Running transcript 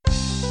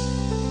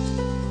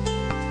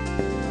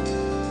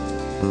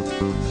Ladies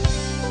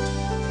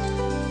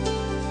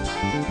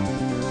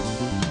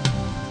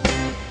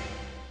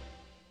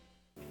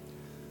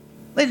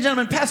and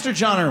gentlemen, Pastor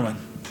John Erwin.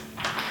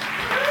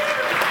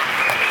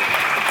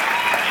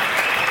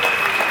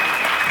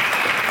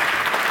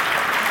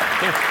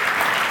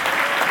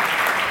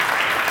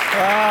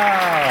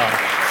 Wow.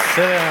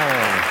 Sit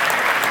down.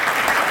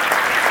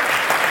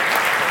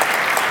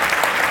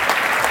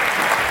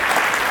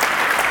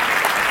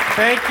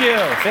 Thank you.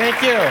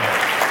 Thank you.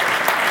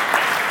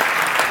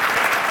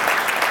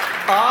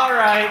 All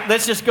right,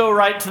 let's just go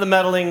right to the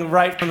meddling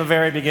right from the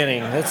very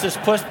beginning. Let's just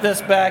push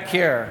this back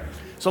here.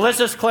 So let's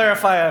just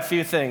clarify a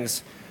few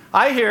things.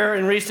 I hear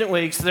in recent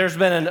weeks there's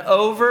been an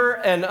over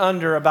and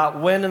under about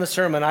when in the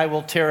sermon I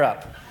will tear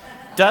up.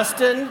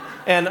 Dustin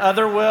and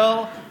other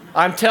will,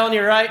 I'm telling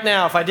you right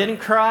now, if I didn't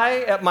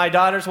cry at my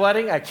daughter's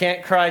wedding, I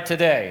can't cry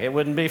today. It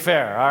wouldn't be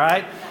fair, all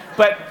right?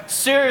 But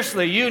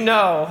seriously, you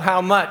know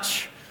how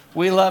much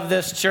we love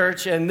this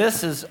church, and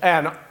this is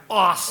an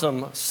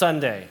awesome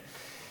Sunday.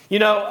 You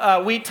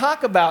know, we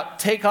talk about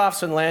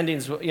takeoffs and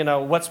landings, you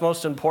know, what's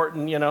most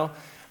important, you know,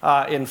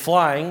 in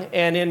flying.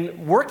 And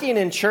in working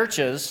in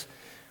churches,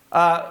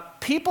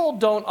 people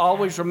don't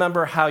always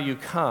remember how you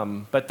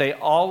come, but they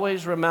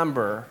always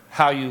remember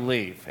how you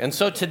leave. And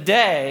so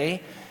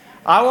today,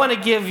 I want to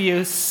give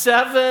you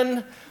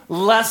 7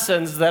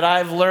 lessons that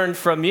I've learned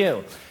from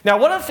you. Now,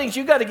 one of the things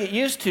you've got to get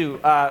used to,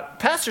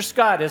 Pastor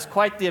Scott is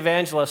quite the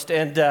evangelist,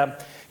 and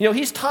you know,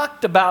 he's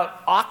talked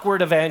about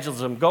awkward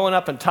evangelism, going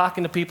up and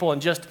talking to people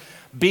and just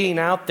being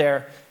out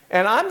there.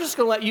 And I'm just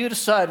going to let you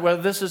decide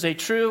whether this is a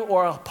true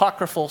or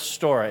apocryphal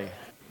story.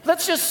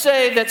 Let's just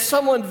say that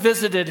someone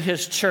visited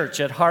his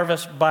church at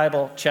Harvest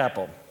Bible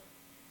Chapel.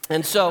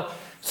 And so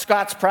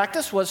Scott's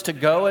practice was to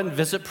go and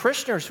visit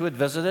parishioners who had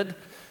visited,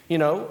 you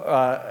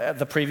know,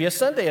 the previous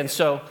Sunday. And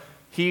so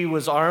he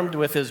was armed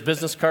with his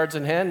business cards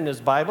in hand and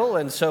his Bible.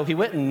 And so he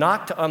went and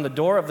knocked on the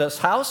door of this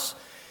house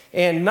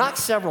and knocked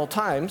several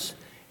times.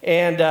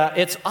 And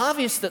it's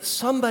obvious that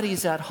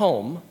somebody's at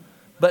home,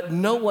 but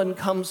no one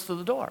comes to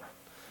the door.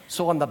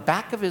 So on the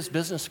back of his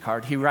business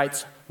card, he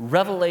writes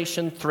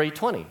Revelation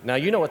 3:20. Now,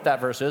 you know what that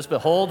verse is.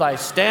 Behold, I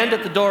stand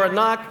at the door and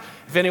knock.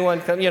 If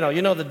anyone comes, you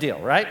know the deal,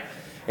 right?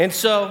 And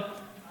so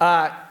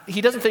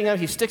he doesn't think of it.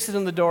 He sticks it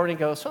in the door and he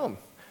goes home.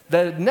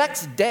 The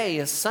next day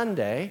is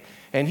Sunday,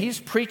 and he's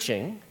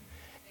preaching,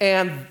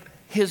 and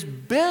his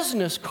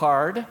business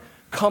card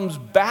comes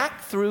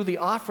back through the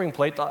offering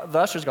plate. The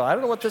ushers go, I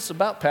don't know what this is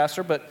about,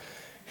 Pastor, but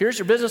here's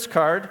your business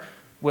card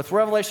with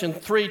Revelation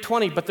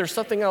 3:20, but there's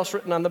something else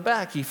written on the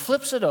back. He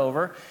flips it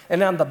over,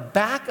 and on the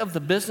back of the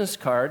business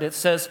card, it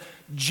says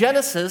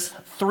Genesis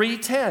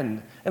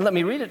 3:10. And let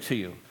me read it to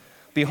you.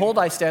 Behold,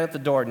 I stand at the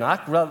door and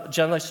knock.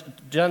 Genesis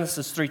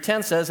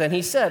 3:10 says, and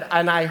he said,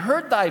 and I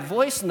heard thy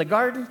voice in the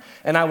garden,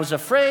 and I was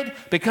afraid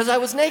because I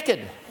was naked.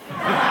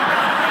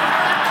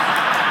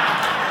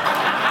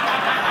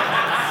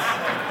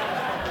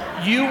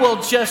 You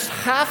will just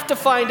have to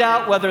find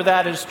out whether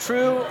that is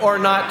true or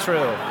not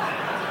true.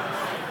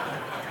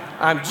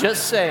 I'm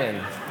just saying.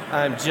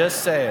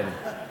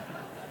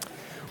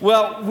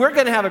 Well, we're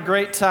going to have a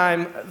great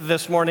time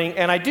this morning,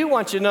 and I do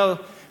want you to know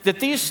that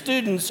these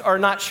students are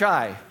not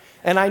shy.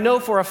 And I know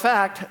for a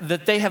fact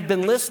that they have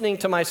been listening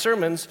to my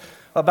sermons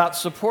about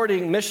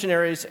supporting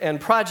missionaries and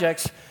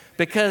projects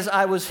because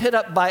I was hit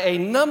up by a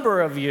number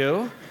of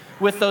you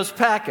with those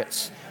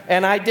packets.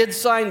 And I did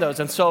sign those.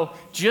 And so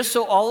just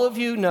so all of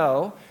you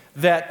know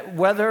that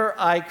whether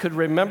I could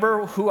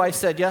remember who I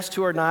said yes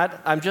to or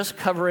not, I'm just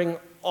covering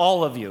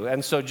all of you.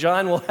 And so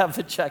John will have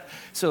the check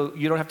so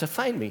you don't have to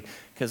find me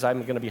because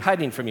I'm going to be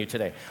hiding from you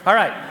today. All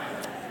right.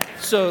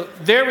 So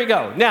there we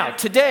go. Now,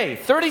 today,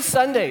 30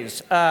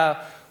 Sundays,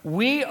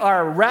 we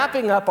are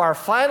wrapping up our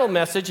final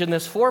message in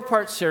this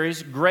 4-part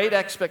series, Great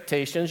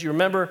Expectations. You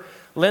remember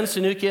Lynn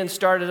Sanukian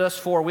started us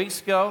 4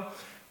 weeks ago.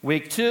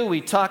 Week 2,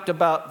 we talked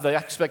about the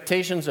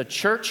expectations a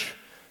church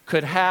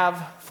could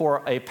have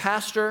for a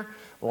pastor.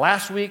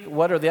 Last week,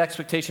 what are the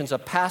expectations a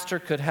pastor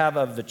could have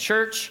of the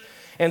church?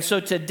 And so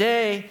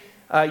today,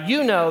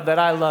 you know that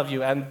I love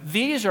you, and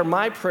these are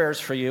my prayers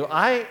for you.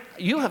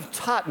 You have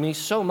taught me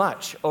so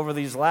much over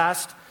these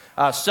last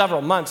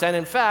several months, and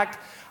in fact,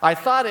 I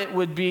thought it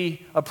would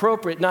be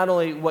appropriate not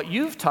only what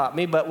you've taught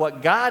me, but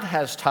what God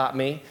has taught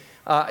me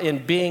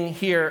in being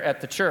here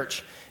at the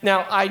church.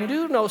 Now, I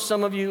do know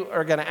some of you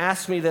are going to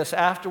ask me this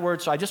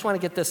afterwards, so I just want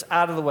to get this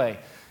out of the way.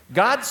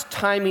 God's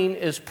timing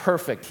is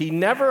perfect. He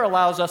never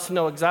allows us to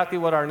know exactly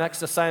what our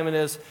next assignment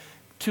is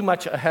too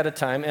much ahead of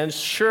time. And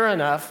sure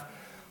enough,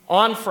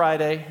 on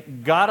Friday,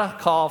 got a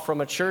call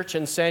from a church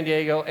in San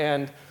Diego,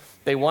 and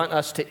they want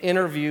us to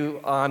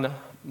interview on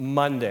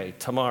Monday,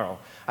 tomorrow.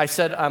 I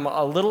said, I'm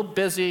a little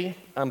busy.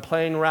 I'm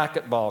playing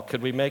racquetball.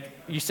 Could we make...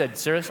 You said,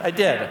 serious? I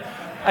did.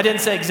 I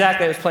didn't say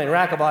exactly I was playing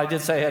racquetball. I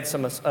did say I had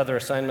some other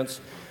assignments.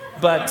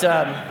 But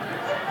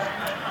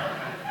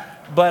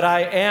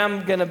I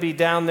am going to be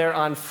down there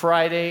on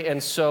Friday,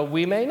 and so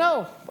we may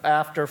know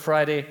after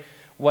Friday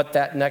what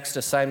that next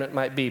assignment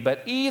might be.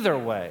 But either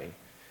way,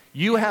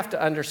 you have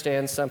to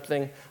understand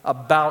something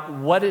about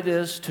what it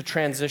is to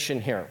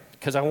transition here.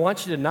 Because I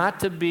want you to not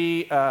to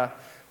be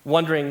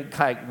wondering,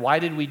 why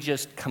did we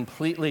just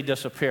completely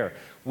disappear?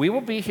 We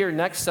will be here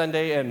next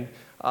Sunday, and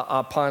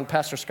upon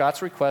Pastor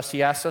Scott's request,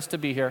 he asked us to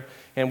be here,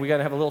 and we're going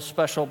to have a little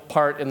special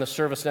part in the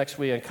service next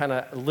week and kind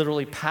of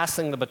literally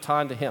passing the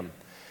baton to him.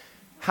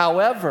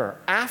 However,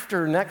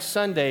 after next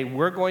Sunday,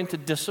 we're going to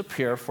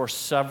disappear for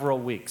several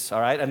weeks,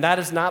 all right? And that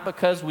is not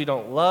because we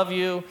don't love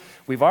you.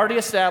 We've already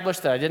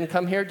established that I didn't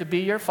come here to be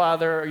your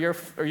father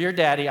or your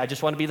daddy. I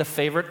just want to be the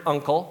favorite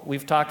uncle.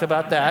 We've talked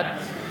about that.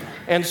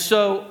 And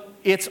so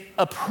it's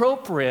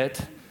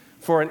appropriate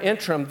for an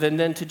interim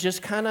then to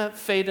just kind of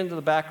fade into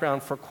the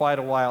background for quite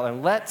a while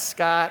and let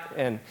Scott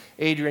and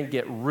Adrian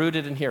get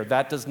rooted in here.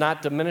 That does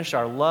not diminish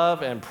our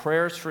love and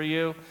prayers for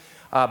you,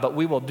 but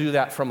we will do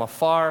that from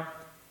afar.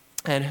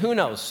 And who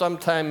knows,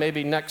 sometime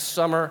maybe next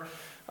summer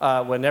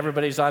when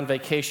everybody's on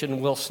vacation,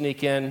 we'll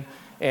sneak in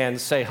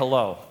and say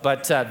hello.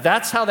 But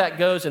that's how that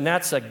goes, and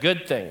that's a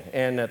good thing,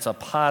 and it's a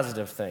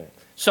positive thing.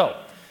 So,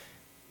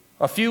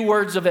 a few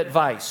words of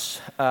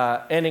advice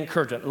and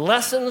encouragement.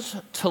 Lessons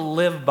to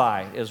live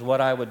by is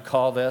what I would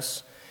call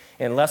this,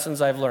 and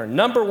lessons I've learned.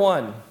 Number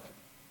one,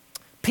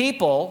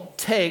 people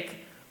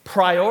take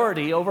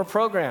priority over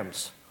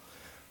programs.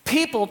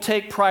 People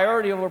take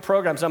priority over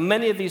programs. Now,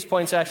 many of these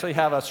points actually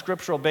have a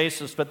scriptural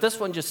basis, but this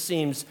one just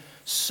seems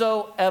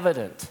so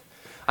evident.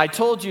 I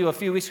told you a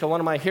few weeks ago,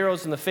 one of my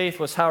heroes in the faith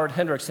was Howard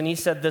Hendricks, and he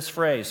said this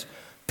phrase,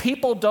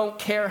 people don't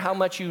care how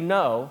much you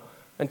know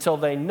until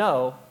they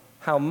know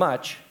how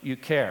much you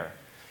care.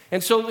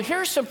 And so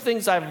here's some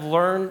things I've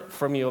learned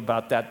from you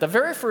about that. The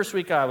very first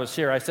week I was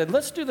here, I said,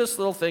 let's do this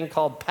little thing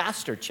called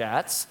Pastor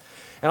Chats,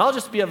 and I'll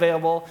just be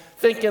available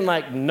thinking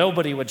like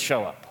nobody would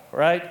show up,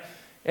 right?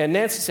 And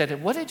Nancy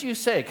said, what did you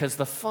say? Because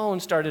the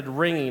phone started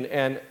ringing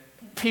and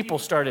people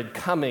started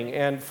coming.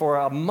 And for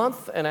a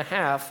month and a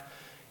half,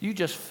 you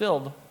just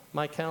filled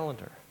my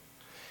calendar.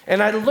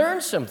 And I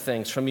learned some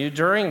things from you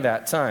during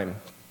that time.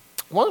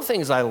 One of the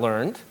things I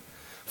learned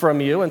from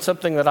you, and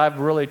something that I've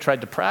really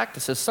tried to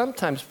practice, is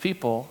sometimes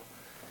people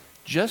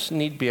just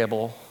need to be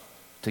able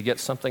to get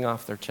something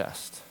off their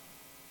chest.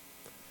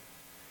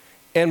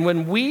 And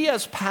when we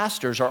as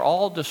pastors are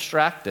all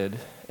distracted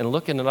and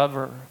looking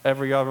at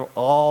every other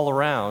all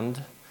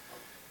around,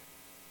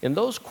 in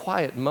those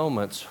quiet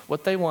moments,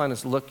 what they want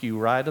is look you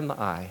right in the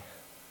eye.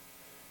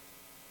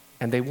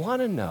 And they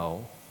want to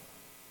know,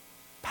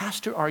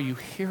 Pastor, are you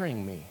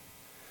hearing me?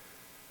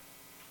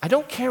 I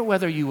don't care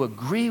whether you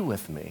agree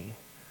with me,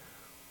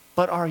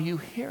 but are you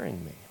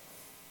hearing me?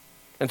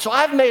 And so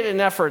I've made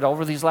an effort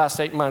over these last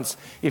 8 months,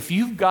 if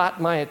you've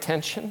got my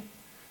attention,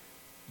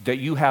 that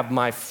you have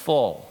my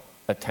full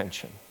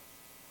attention.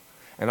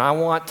 And I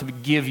want to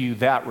give you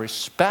that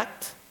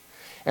respect.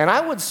 And I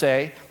would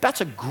say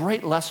that's a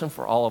great lesson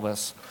for all of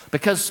us,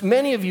 because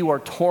many of you are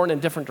torn in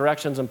different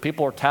directions and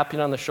people are tapping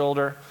on the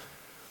shoulder.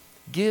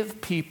 Give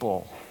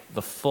people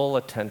the full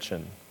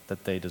attention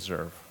that they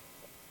deserve.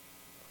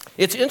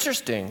 It's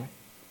interesting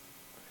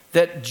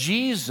that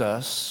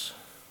Jesus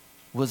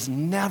was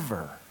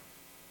never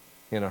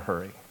in a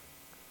hurry.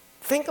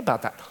 Think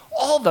about that.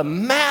 All the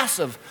mass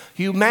of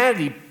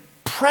humanity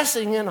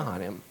pressing in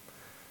on him,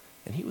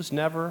 and he was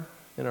never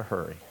in a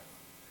hurry.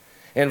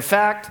 In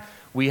fact,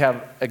 we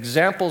have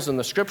examples in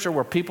the scripture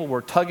where people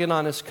were tugging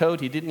on his coat.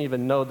 He didn't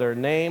even know their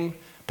name,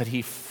 but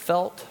he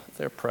felt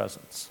their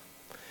presence.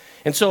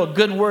 And so a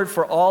good word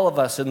for all of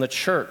us in the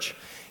church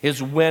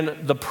is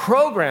when the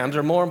programs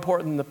are more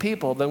important than the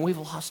people, then we've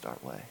lost our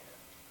way.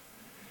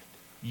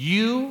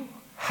 You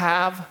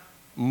have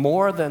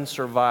more than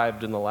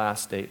survived in the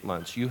last 8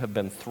 months. You have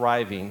been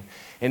thriving,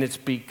 and it's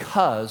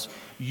because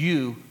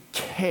you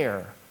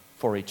care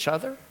for each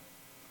other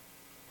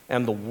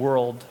and the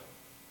world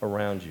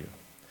around you.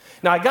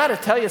 Now, I got to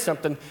tell you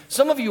something.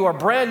 Some of you are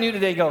brand new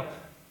today, go,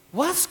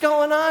 what's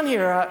going on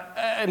here?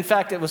 In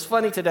fact, it was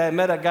funny today. I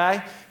met a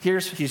guy,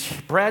 he's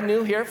brand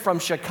new here from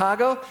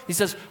Chicago. He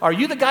says, are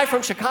you the guy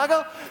from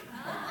Chicago?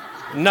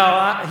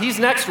 No, he's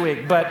next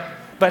week, but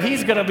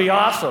he's going to be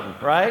awesome,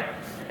 right?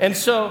 And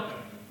so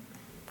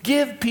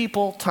give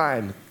people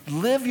time.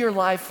 Live your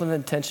life with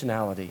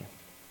intentionality.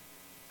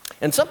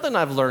 And something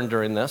I've learned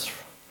during this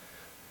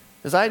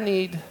is I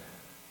need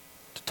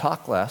to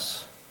talk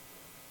less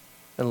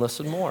and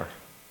listen more.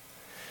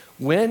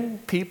 When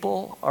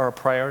people are a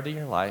priority in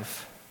your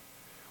life,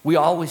 we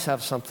always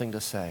have something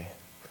to say.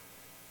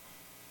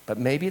 But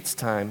maybe it's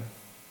time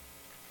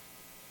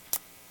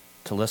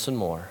to listen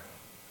more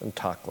and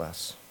talk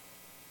less.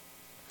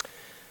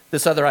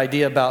 This other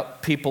idea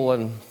about people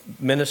and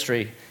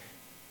ministry,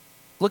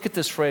 look at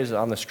this phrase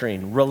on the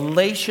screen.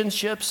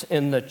 Relationships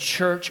in the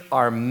church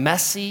are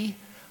messy,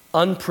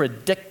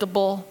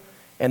 unpredictable,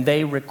 and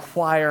they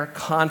require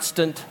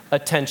constant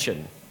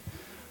attention.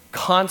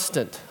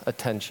 Constant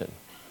attention.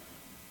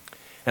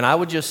 And I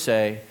would just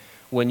say,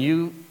 when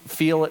you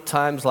feel at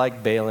times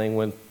like bailing,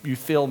 when you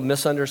feel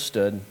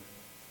misunderstood,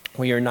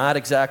 when you're not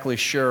exactly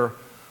sure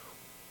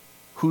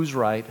who's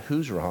right,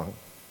 who's wrong,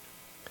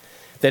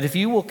 that if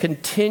you will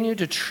continue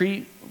to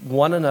treat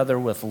one another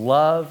with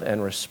love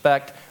and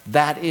respect,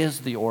 that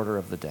is the order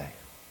of the day.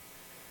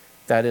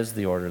 That is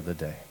the order of the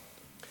day.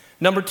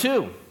 Number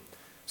 2,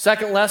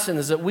 second lesson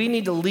is that we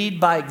need to lead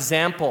by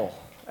example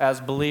as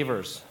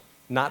believers,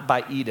 not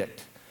by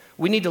edict.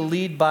 We need to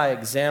lead by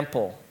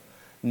example,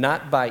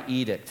 not by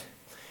edict.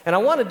 And I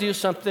want to do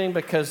something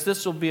because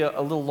this will be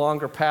a little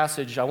longer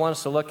passage I want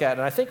us to look at,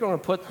 and I think we're going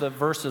to put the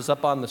verses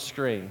up on the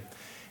screen.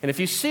 And if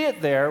you see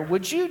it there,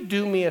 would you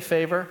do me a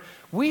favor?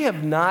 We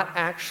have not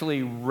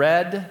actually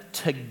read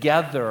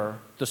together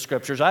the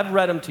scriptures. I've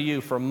read them to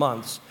you for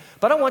months,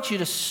 but I want you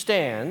to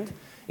stand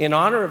in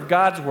honor of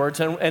God's words,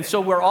 and so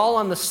we're all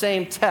on the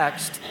same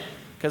text,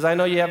 because I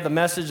know you have the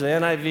Message, the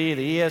NIV,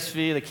 the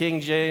ESV, the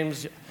King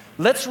James.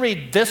 Let's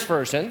read this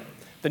version,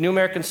 the New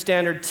American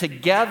Standard,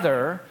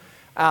 together,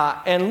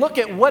 and look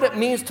at what it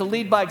means to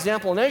lead by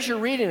example. And as you're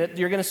reading it,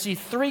 you're going to see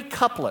 3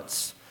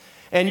 couplets,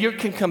 and you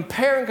can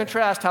compare and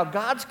contrast how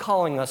God's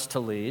calling us to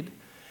lead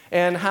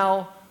and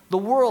how the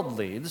world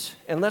leads.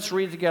 And let's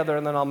read it together,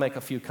 and then I'll make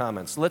a few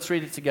comments. Let's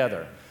read it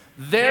together.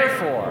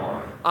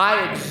 Therefore,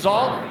 I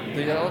exalt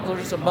the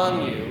elders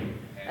among you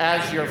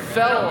as your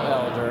fellow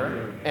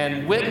elder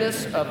and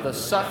witness of the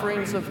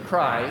sufferings of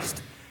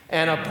Christ,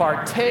 and a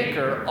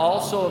partaker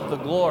also of the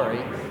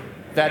glory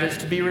that is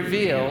to be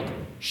revealed.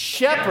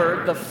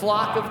 Shepherd the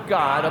flock of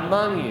God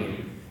among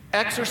you,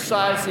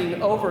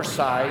 exercising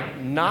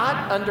oversight,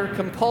 not under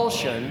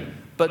compulsion,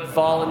 but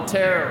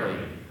voluntarily,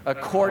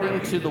 according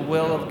to the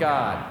will of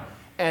God,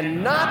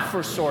 and not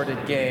for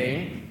sordid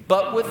gain,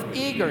 but with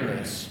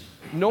eagerness,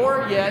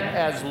 nor yet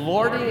as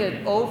lording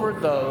it over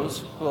those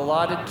who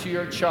allotted to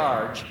your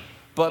charge,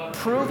 but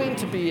proving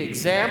to be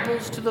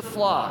examples to the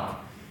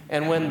flock.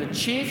 And when the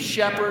chief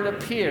shepherd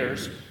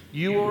appears,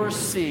 you will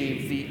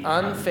receive the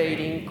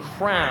unfading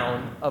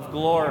crown of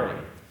glory.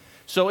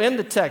 So in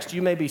the text,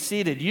 you may be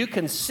seated, you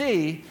can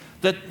see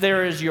that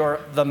there is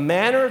the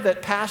manner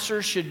that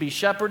pastors should be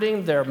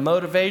shepherding, their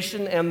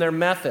motivation, and their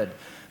method.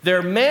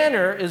 Their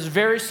manner is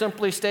very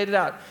simply stated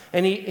out.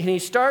 And he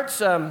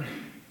starts,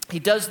 he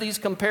does these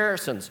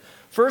comparisons.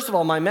 First of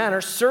all, my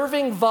manner,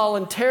 serving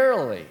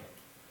voluntarily.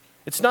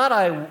 It's not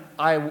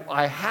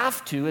I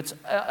have to, it's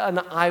an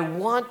I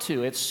want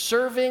to. It's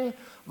serving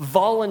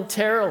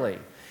voluntarily.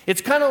 It's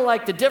kind of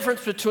like the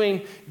difference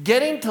between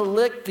getting to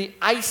lick the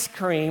ice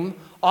cream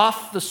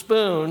off the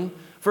spoon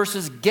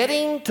versus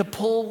getting to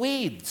pull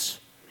weeds.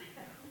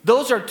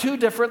 Those are 2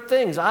 different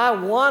things. I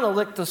want to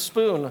lick the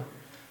spoon.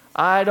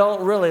 I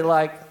don't really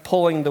like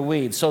pulling the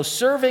weeds. So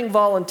serving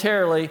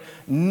voluntarily,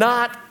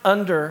 not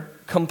under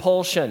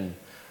compulsion.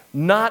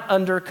 Not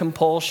under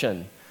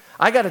compulsion.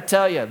 I got to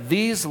tell you,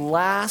 these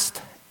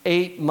last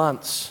 8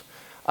 months,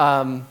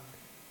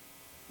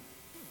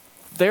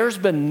 there's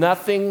been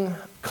nothing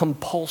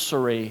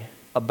compulsory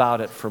about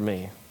it for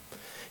me.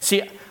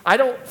 See, I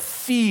don't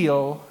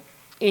feel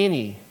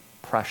any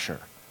pressure.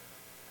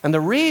 And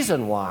the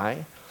reason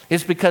why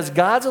is because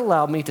God's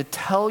allowed me to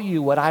tell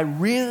you what I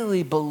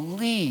really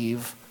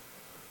believe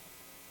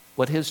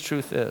what His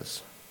truth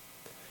is.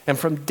 And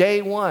from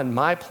day one,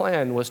 my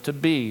plan was to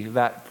be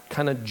that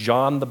kind of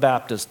John the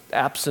Baptist,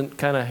 absent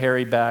kind of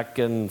hairy back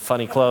and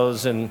funny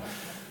clothes and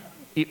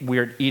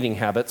weird eating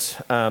habits.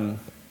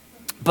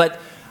 But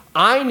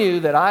I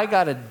knew that I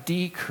got to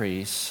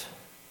decrease.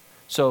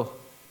 So,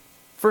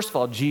 first of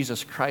all,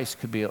 Jesus Christ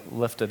could be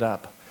lifted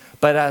up.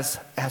 But as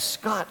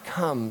Scott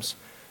comes,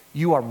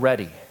 you are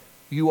ready.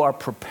 You are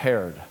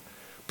prepared.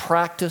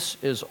 Practice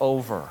is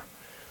over.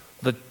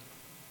 The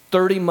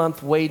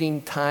 30-month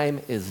waiting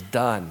time is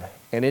done,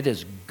 and it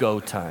is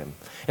go time.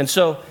 And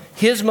so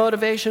his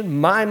motivation,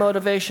 my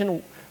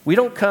motivation, we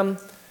don't come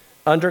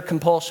under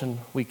compulsion.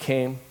 We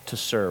came to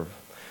serve.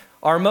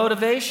 Our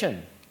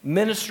motivation,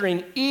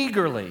 ministering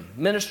eagerly.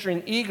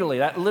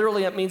 That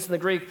literally, it means in the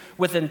Greek,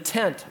 with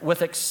intent,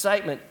 with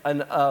excitement,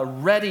 and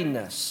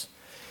readiness.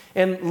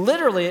 And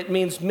literally, it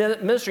means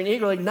ministering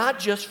eagerly, not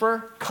just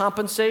for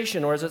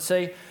compensation, or as it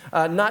say,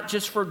 not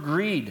just for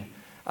greed.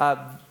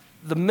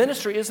 The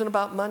ministry isn't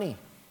about money.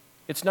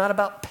 It's not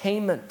about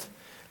payment.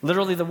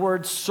 Literally, the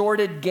word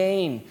sordid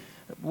gain,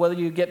 whether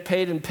you get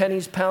paid in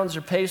pennies, pounds,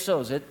 or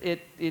pesos,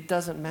 it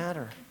doesn't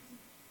matter.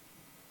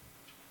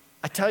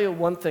 I tell you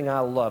one thing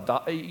I loved.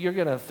 You're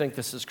going to think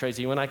this is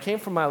crazy. When I came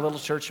from my little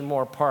church in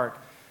Moore Park,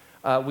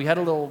 we had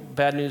a little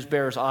Bad News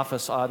Bears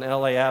office on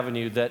LA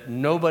Avenue that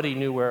nobody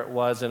knew where it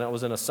was, and it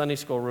was in a Sunday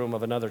school room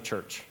of another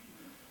church.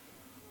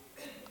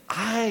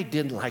 I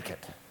didn't like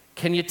it.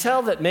 Can you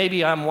tell that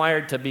maybe I'm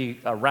wired to be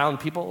around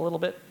people a little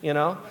bit, you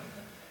know?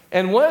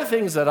 And one of the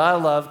things that I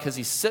love, because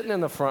he's sitting in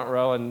the front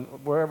row, and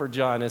wherever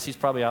John is, he's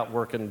probably out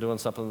working and doing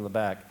something in the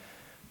back.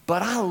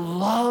 But I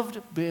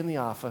loved being in the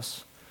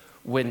office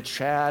when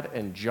Chad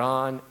and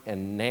John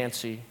and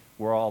Nancy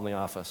were all in the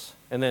office.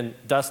 And then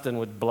Dustin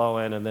would blow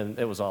in, and then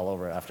it was all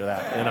over after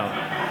that, you know.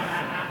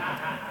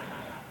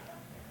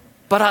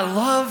 But I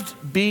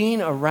loved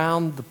being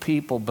around the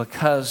people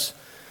because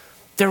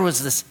there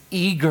was this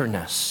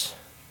eagerness.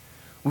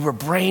 We were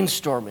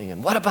brainstorming,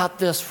 and what about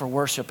this for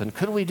worship, and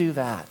could we do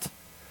that?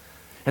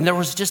 And there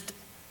was just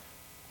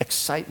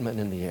excitement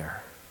in the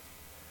air.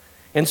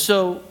 And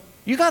so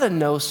you got to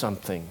know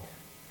something.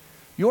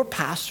 Your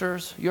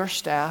pastors, your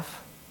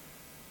staff,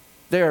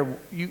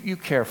 you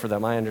care for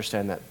them, I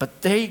understand that.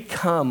 But they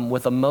come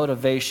with a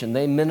motivation.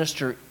 They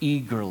minister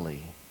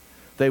eagerly.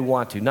 They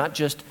want to, not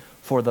just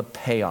for the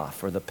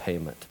payoff or the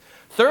payment.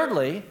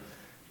 Thirdly,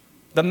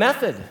 the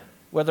method,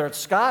 whether it's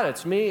Scott,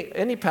 it's me,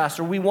 any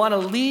pastor, we want to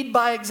lead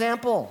by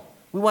example.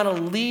 We want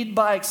to lead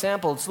by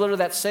example. It's literally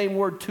that same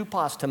word,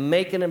 tupos, to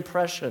make an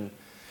impression.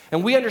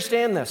 And we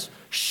understand this.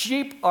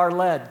 Sheep are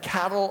led,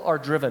 cattle are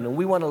driven, and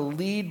we want to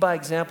lead by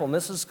example. And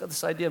this is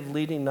this idea of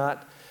leading,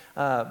 not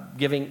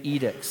giving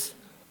edicts.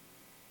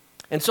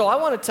 And so I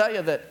want to tell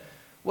you that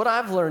what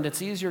I've learned,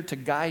 it's easier to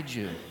guide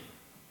you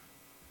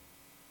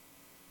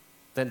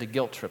than to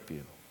guilt trip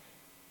you.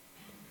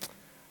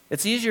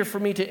 It's easier for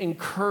me to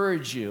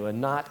encourage you and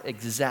not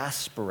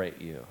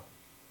exasperate you.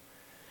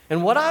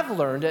 And what I've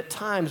learned at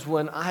times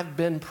when I've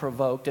been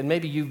provoked, and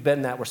maybe you've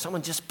been that where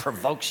someone just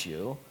provokes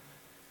you,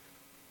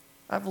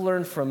 I've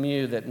learned from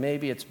you that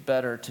maybe it's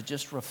better to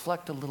just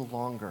reflect a little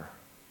longer.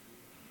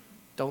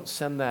 Don't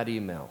send that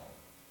email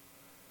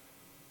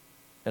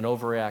and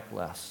overreact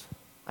less.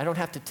 I don't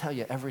have to tell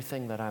you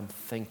everything that I'm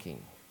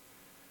thinking,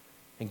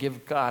 and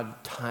give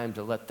God time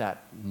to let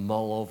that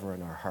mull over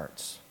in our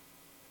hearts.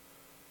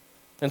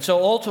 And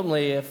so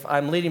ultimately, if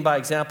I'm leading by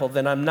example,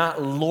 then I'm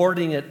not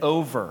lording it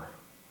over.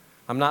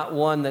 I'm not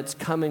one that's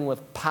coming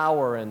with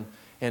power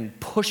and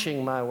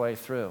pushing my way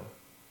through.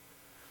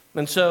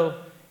 And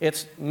so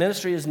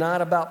ministry is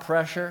not about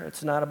pressure.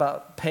 It's not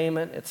about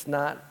payment. It's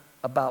not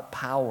about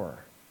power.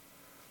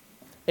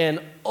 And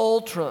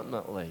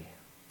ultimately,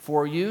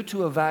 for you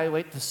to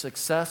evaluate the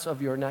success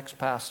of your next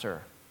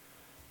pastor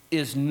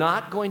is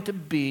not going to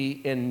be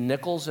in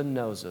nickels and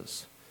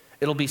noses.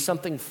 It'll be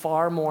something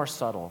far more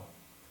subtle.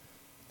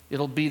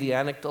 It'll be the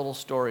anecdotal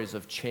stories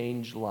of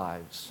changed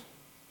lives.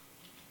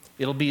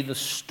 It'll be the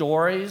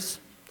stories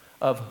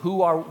of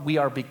who we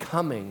are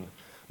becoming,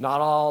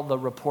 not all the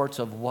reports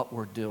of what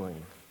we're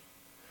doing.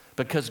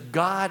 Because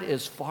God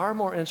is far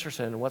more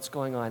interested in what's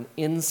going on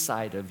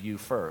inside of you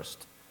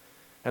first.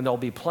 And there'll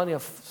be plenty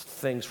of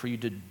things for you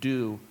to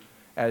do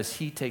as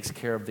He takes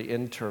care of the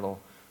internal.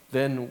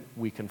 Then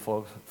we can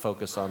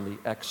focus on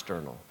the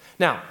external.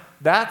 Now,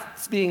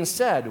 that being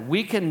said,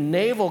 we can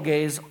navel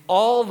gaze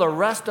all the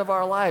rest of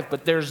our life,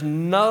 but there's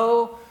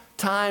no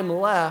time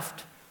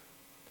left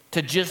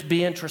to just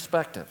be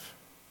introspective.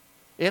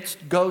 It's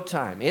go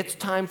time. It's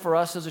time for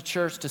us as a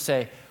church to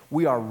say,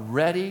 we are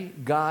ready.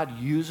 God,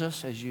 use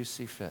us as you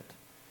see fit.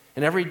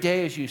 And every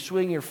day as you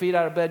swing your feet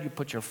out of bed, you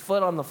put your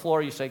foot on the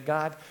floor, you say,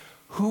 God,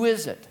 who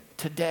is it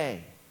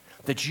today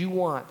that you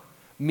want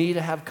me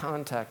to have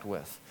contact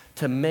with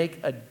to make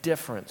a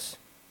difference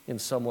in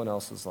someone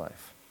else's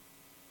life?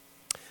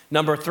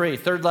 Number three,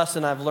 third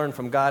lesson I've learned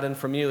from God and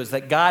from you is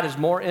that God is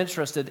more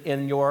interested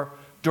in your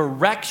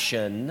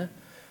direction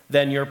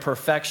than your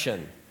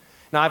perfection.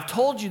 Now, I've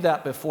told you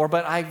that before,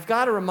 but I've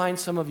got to remind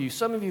some of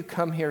you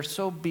come here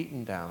so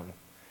beaten down.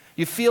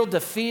 You feel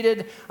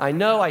defeated. I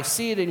know, I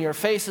see it in your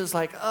faces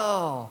like,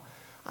 oh,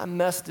 I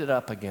messed it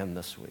up again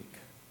this week.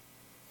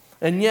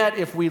 And yet,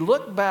 if we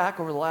look back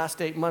over the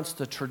last 8 months,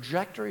 the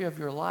trajectory of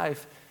your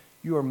life,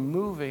 you are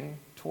moving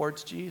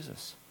towards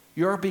Jesus.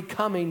 You're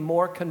becoming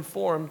more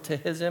conformed to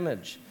His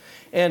image.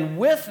 And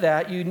with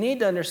that, you need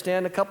to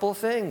understand a couple of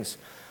things.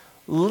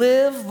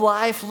 Live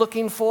life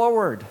looking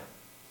forward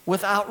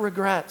without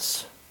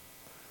regrets.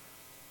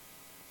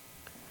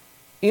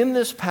 In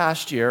this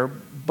past year,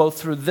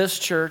 both through this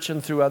church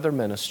and through other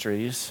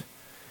ministries,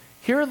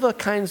 here are the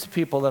kinds of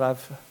people that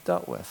I've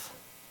dealt with.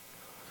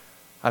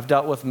 I've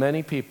dealt with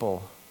many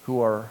people who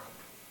are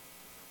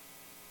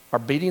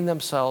beating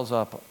themselves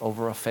up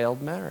over a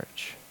failed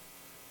marriage,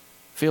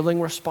 feeling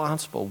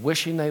responsible,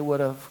 wishing they would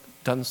have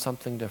done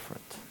something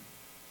different.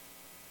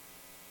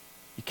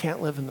 You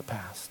can't live in the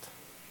past.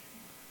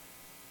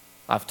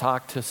 I've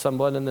talked to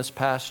someone in this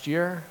past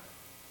year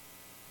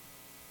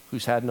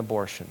who's had an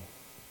abortion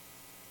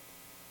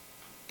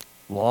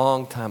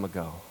long time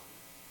ago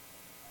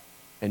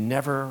and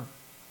never,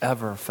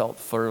 ever felt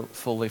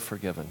fully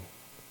forgiven.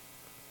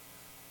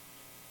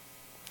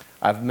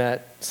 I've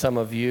met some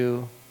of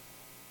you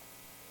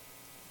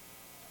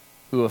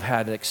who have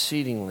had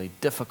exceedingly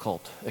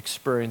difficult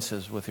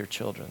experiences with your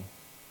children.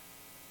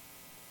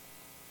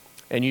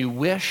 And you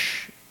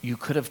wish you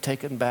could have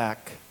taken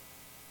back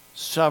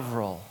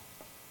several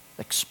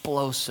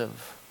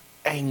explosive,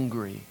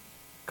 angry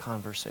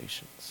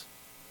conversations.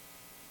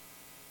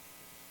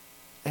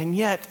 And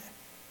yet,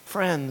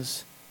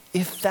 friends,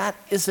 if that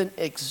isn't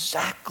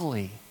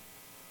exactly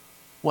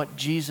what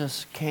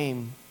Jesus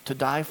came to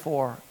die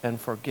for and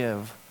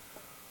forgive,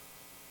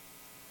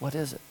 what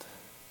is it?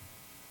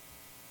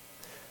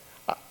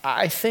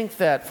 I think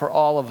that for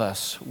all of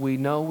us, we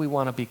know we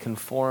want to be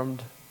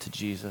conformed to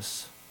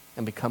Jesus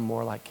and become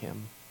more like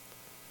Him.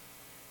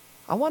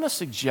 I want to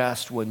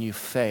suggest when you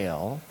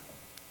fail,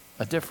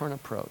 a different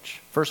approach.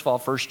 First of all,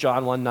 1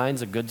 John 1:9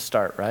 is a good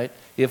start, right?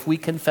 If we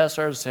confess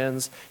our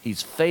sins,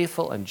 He's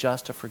faithful and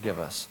just to forgive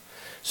us.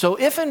 So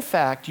if in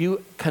fact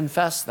you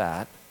confess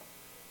that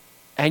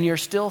and you're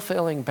still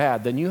feeling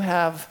bad, then you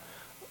have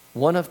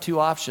one of two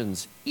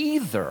options.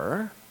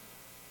 Either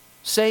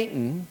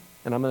Satan,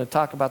 and I'm going to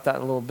talk about that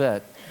in a little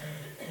bit,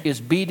 is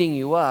beating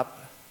you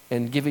up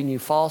and giving you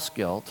false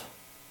guilt,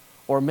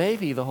 or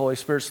maybe the Holy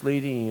Spirit's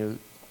leading you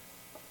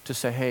to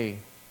say, hey,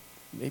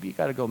 maybe you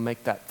got to go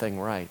make that thing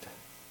right.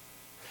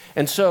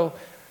 And so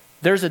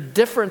there's a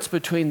difference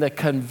between the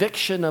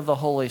conviction of the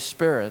Holy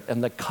Spirit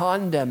and the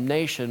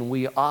condemnation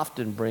we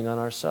often bring on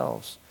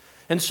ourselves.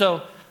 And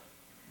so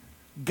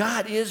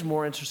God is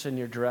more interested in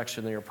your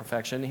direction than your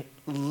perfection.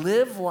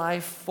 Live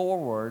life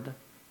forward,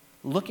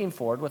 looking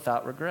forward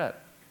without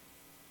regret.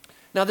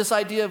 Now, this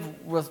idea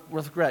of with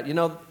regret, you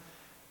know,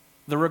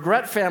 the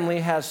regret family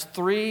has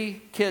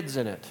 3 kids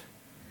in it.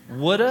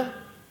 Woulda,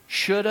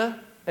 shoulda,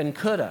 and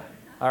coulda,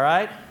 all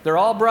right? They're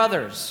all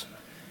brothers.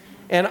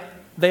 And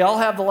they all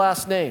have the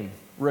last name,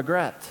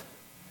 regret.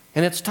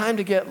 And it's time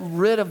to get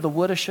rid of the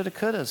woulda, shoulda,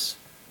 couldas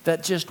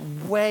that just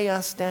weigh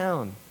us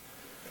down.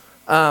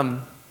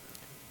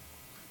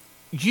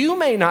 You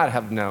may not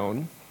have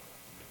known,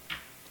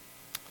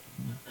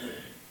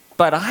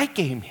 but I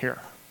came here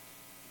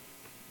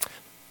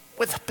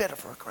with a bit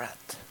of regret.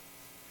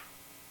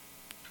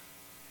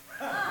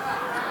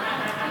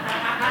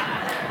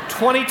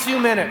 22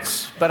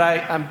 minutes, but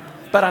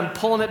I'm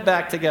pulling it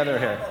back together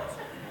here.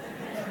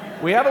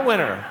 We have a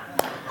winner.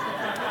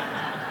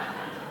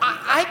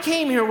 I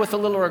came here with a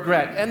little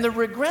regret, and the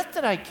regret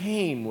that I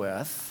came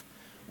with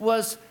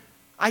was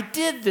I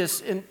did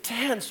this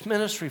intense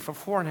ministry for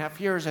 4.5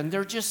 years, and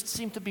there just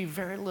seemed to be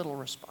very little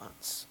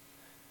response.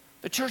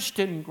 The church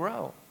didn't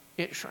grow.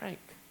 It shrank.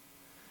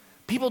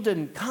 People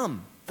didn't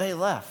come. They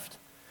left.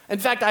 In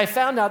fact, I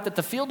found out that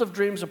the Field of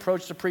Dreams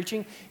approach to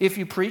preaching, if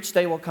you preach,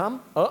 they will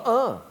come.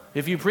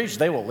 If you preach,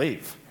 they will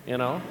leave, you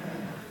know.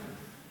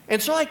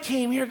 And so I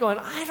came here going,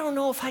 I don't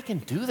know if I can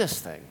do this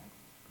thing.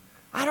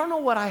 I don't know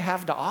what I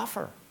have to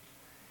offer.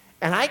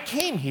 And I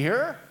came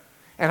here,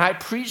 and I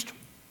preached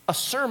a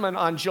sermon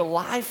on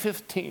July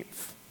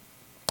 15th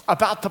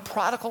about the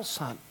prodigal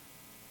son.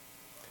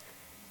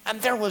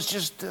 And there was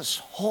just this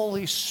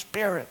Holy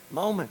Spirit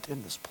moment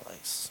in this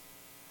place.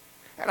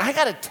 And I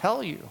got to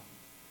tell you,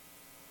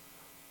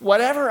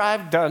 whatever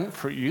I've done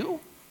for you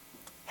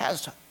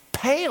has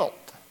paled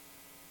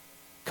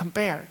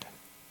compared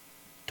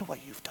to what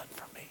you've done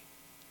for me.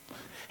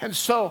 And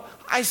so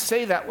I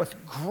say that with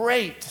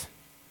great,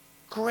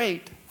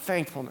 great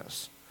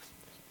thankfulness.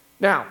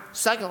 Now,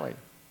 secondly,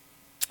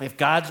 if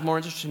God's more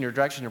interested in your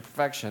direction and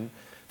perfection,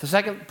 the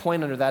second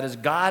point under that is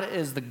God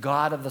is the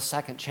God of the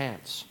second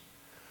chance.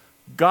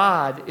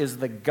 God is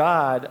the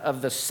God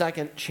of the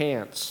second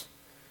chance.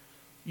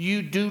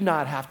 You do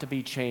not have to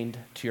be chained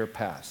to your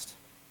past.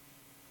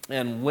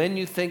 And when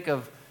you think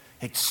of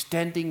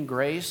extending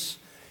grace,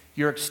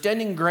 you're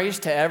extending grace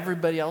to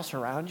everybody else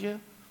around you.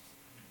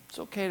 It's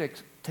okay to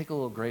take a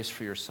little grace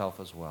for yourself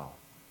as well.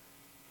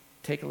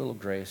 Take a little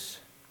grace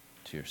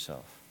to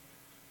yourself.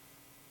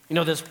 You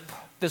know,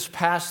 this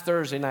past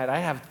Thursday night, I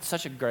had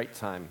such a great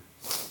time.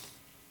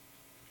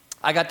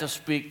 I got to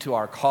speak to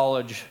our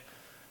college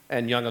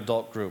and young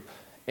adult group.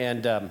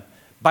 And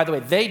by the way,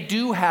 they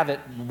do have it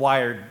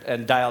wired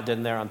and dialed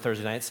in there on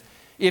Thursday nights.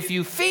 If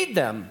you feed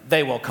them,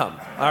 they will come,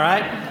 all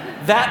right?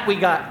 That we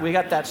got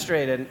that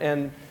straight.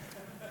 And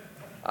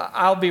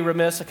I'll be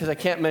remiss because I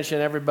can't mention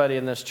everybody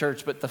in this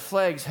church, but the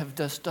Flags have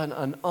just done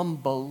an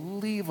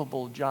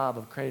unbelievable job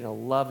of creating a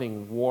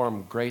loving,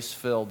 warm,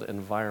 grace-filled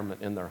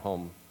environment in their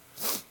home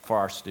for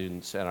our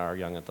students and our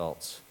young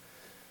adults.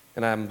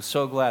 And I'm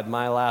so glad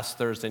my last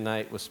Thursday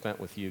night was spent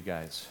with you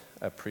guys.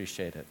 I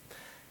appreciate it.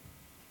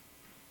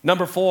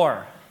 Number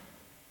 4,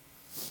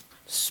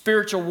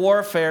 spiritual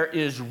warfare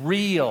is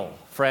real,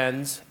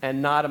 friends,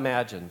 and not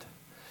imagined.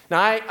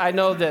 Now, I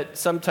know that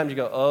sometimes you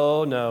go,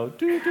 oh, no.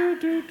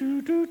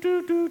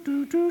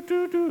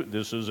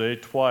 This is a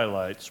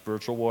Twilight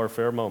spiritual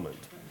warfare moment.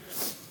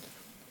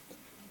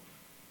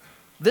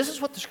 This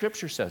is what the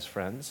Scripture says,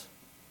 friends.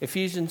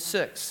 Ephesians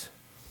 6.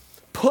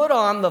 Put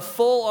on the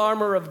full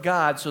armor of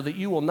God so that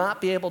you will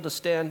be able to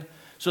stand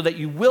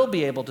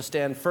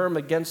firm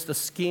against the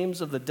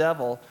schemes of the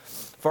devil.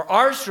 For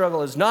our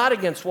struggle is not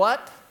against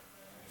what?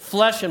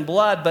 Flesh and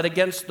blood, but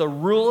against the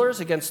rulers,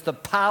 against the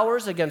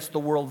powers, against the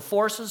world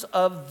forces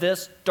of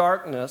this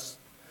darkness,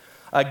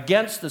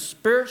 against the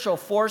spiritual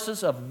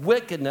forces of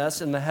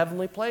wickedness in the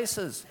heavenly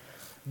places.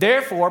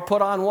 Therefore,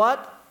 put on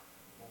what?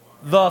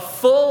 The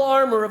full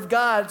armor of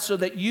God so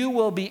that you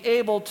will be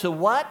able to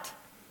what?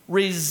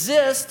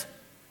 Resist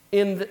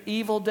in the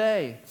evil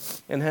day,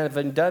 and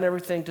having done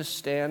everything to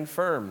stand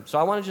firm. So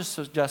I want to just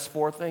suggest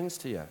 4 things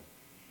to you.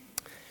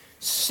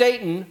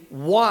 Satan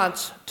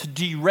wants to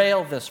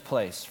derail this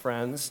place,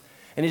 friends,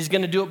 and he's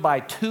going to do it by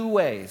 2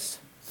 ways.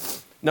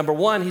 Number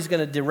 1, he's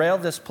going to derail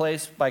this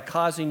place by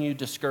causing you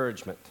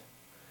discouragement.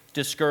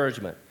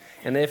 Discouragement.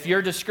 And if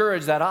you're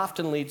discouraged, that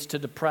often leads to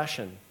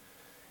depression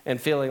and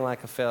feeling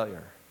like a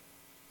failure.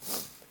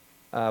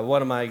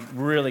 One of my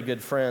really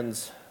good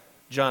friends,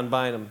 John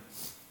Bynum,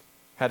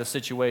 had a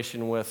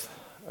situation with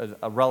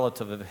a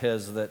relative of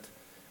his that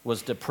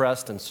was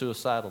depressed and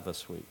suicidal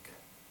this week.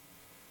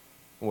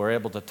 We were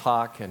able to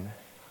talk, and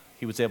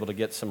he was able to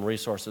get some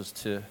resources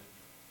to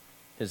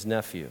his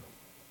nephew.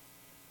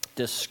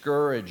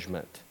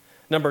 Discouragement.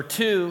 Number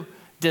 2,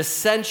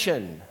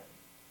 dissension.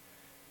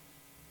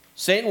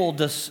 Satan will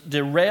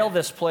derail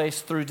this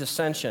place through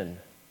dissension.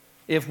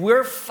 If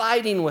we're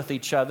fighting with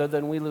each other,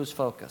 then we lose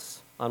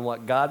focus on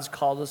what God's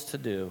called us to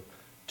do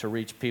to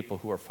reach people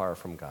who are far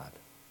from God.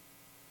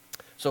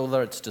 So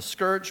whether it's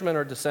discouragement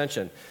or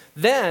dissension.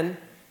 Then,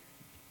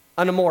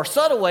 in a more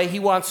subtle way, he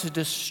wants to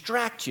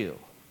distract you.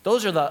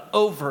 Those are the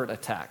overt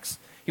attacks.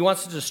 He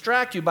wants to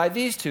distract you by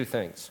these 2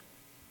 things.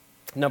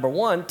 Number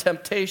 1,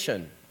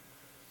 temptation.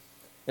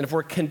 And if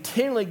we're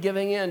continually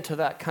giving in to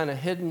that kind of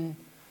hidden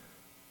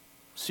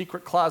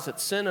secret closet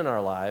sin in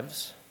our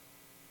lives,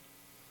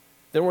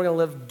 then we're going to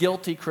live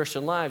guilty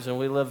Christian lives. And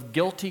when we live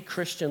guilty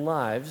Christian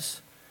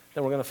lives,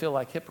 then we're going to feel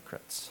like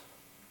hypocrites.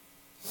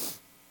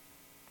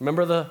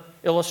 Remember the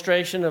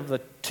illustration of the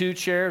 2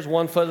 chairs,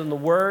 1 foot in the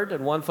Word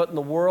and 1 foot in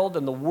the world,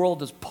 and the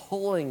world is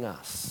pulling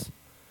us,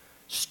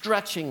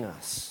 stretching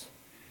us.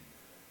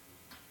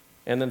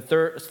 And then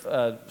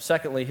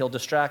secondly, he'll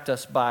distract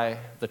us by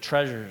the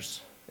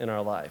treasures in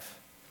our life.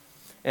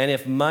 And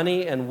if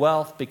money and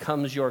wealth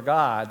becomes your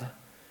God,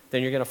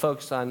 then you're going to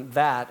focus on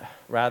that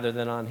rather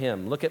than on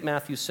him. Look at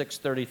Matthew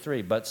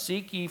 6:33. But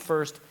seek ye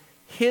first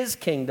his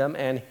kingdom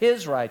and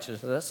his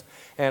righteousness,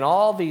 and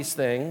all these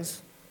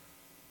things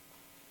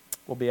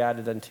will be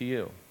added unto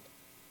you.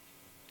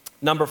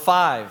 Number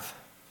 5,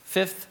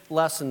 5th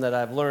lesson that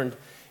I've learned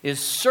is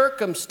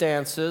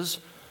circumstances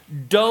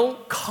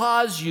don't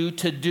cause you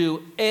to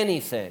do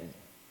anything.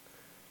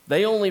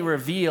 They only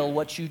reveal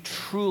what you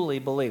truly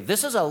believe.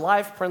 This is a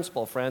life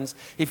principle, friends.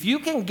 If you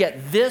can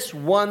get this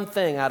one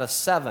thing out of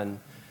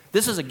 7,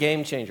 this is a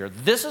game changer.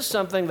 This is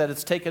something that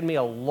it's taken me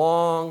a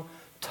long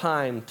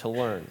time to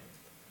learn.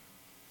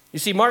 You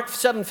see, Mark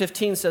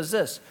 7:15 says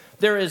this,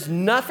 there is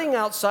nothing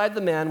outside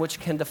the man which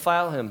can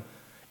defile him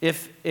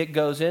if it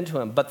goes into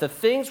him. But the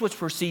things which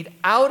proceed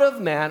out of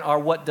man are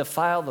what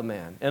defile the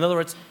man. In other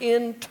words,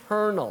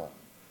 internal.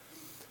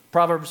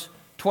 Proverbs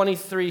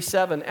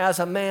 23:7, as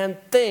a man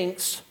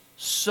thinks,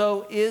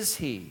 so is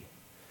he.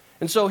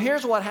 And so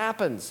here's what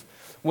happens.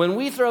 When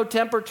we throw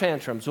temper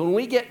tantrums, when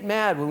we get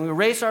mad, when we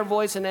raise our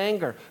voice in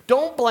anger,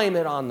 don't blame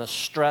it on the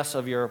stress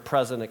of your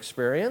present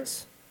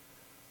experience.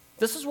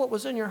 This is what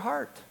was in your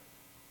heart.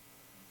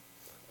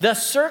 The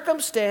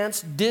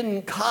circumstance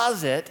didn't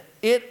cause it,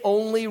 it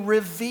only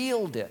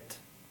revealed it.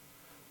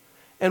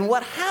 And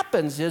what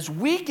happens is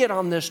we get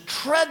on this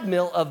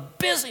treadmill of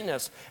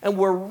busyness and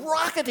we're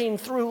rocketing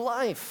through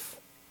life.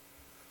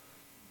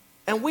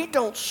 And we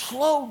don't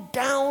slow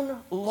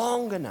down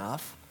long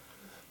enough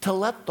to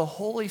let the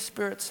Holy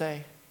Spirit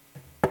say,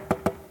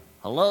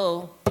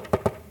 hello,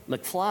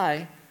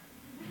 McFly,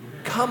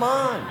 come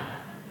on.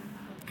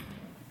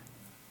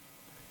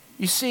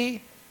 You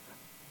see,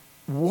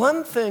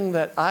 one thing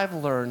that I've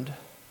learned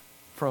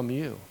from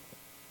you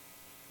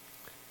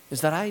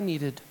is that I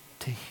needed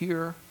to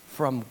hear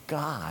from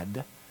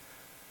God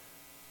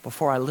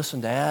before I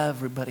listened to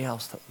everybody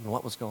else and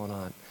what was going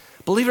on.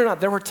 Believe it or not,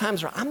 there were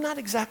times where I'm not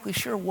exactly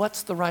sure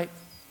what's the right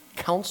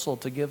counsel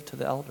to give to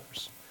the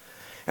elders.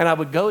 And I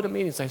would go to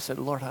meetings, I said,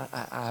 Lord,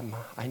 I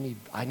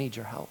need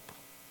your help.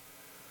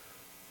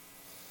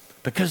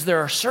 Because there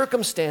are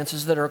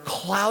circumstances that are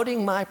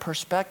clouding my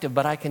perspective,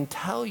 but I can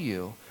tell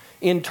you,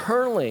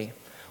 internally,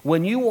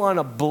 when you want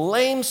to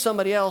blame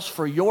somebody else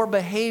for your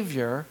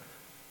behavior,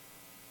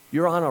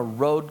 you're on a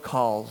road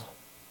called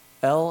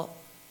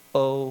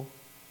LOSER.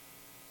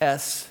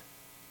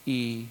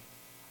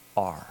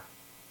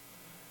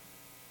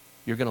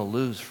 You're going to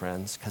lose,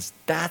 friends, because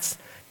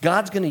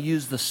God's going to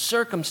use the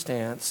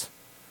circumstance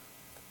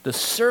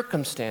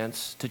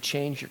to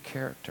change your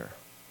character.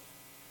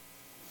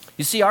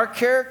 You see, our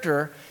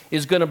character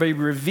is going to be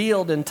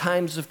revealed in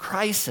times of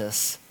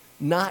crisis,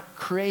 not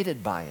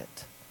created by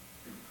it.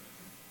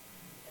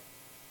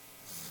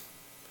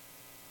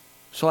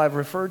 So I've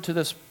referred to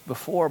this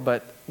before,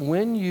 but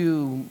when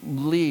you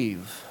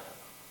leave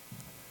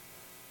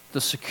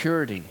the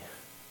security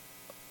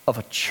of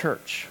a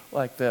church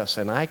like this,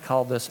 and I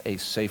call this a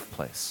safe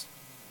place.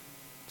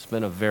 It's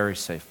been a very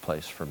safe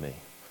place for me.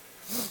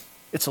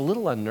 It's a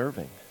little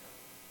unnerving.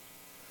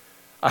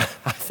 I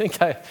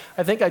think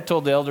I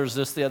told the elders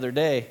this the other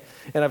day,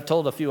 and I've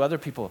told a few other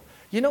people,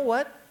 you know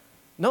what?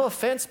 No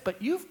offense,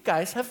 but you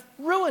guys have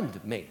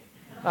ruined me,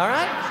 all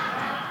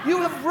right? You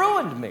have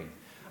ruined me.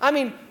 I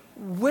mean,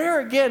 where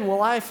again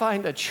will I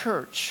find a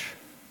church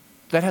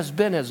that has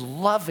been as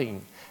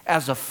loving,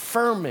 as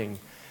affirming,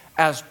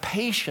 as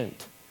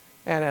patient,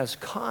 and as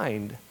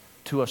kind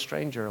to a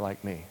stranger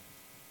like me?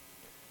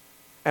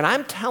 And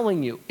I'm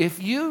telling you,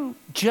 if you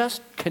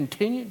just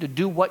continue to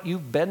do what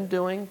you've been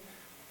doing,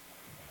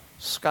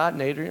 Scott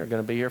and Adrian are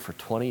going to be here for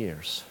 20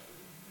 years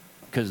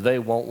because they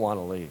won't want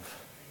to leave.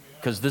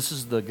 Because this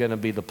is going to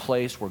be the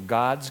place where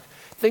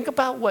think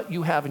about what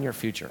you have in your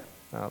future.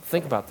 Now,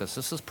 think about this.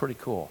 This is pretty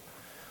cool.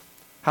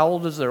 How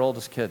old is their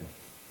oldest kid?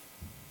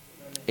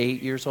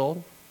 8 years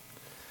old,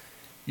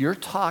 you're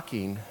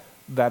talking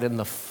that in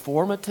the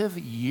formative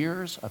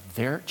years of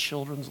their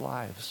children's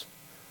lives,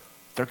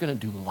 they're going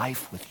to do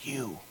life with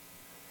you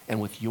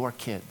and with your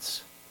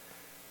kids.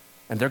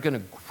 And they're going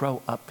to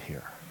grow up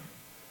here.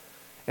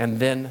 And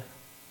then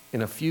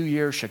in a few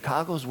years,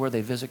 Chicago's where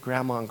they visit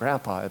grandma and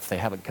grandpa if they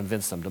haven't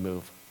convinced them to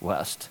move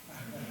west,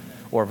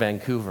 or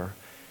Vancouver.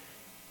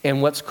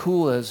 And what's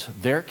cool is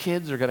their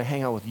kids are going to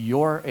hang out with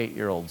your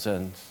 8-year-olds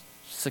and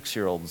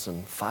 6-year-olds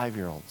and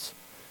 5-year-olds.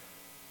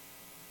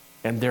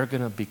 And they're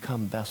going to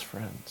become best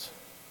friends.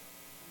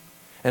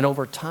 And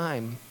over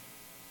time,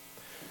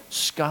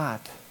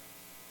 Scott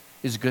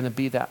is going to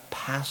be that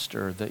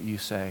pastor that you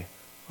say,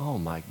 oh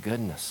my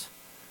goodness,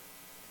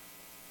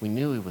 we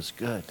knew he was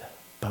good,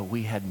 but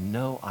we had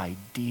no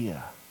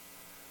idea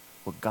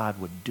what God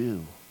would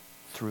do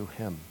through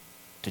him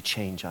to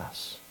change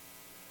us.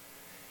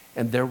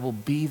 And there will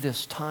be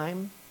this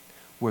time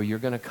where you're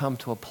going to come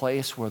to a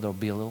place where there'll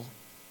be a little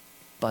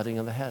butting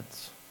of the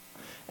heads.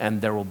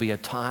 And there will be a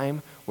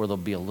time where there'll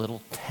be a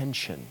little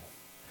tension.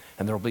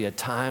 And there'll be a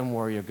time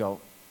where you go,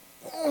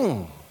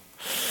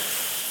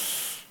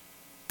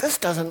 this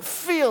doesn't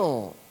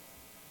feel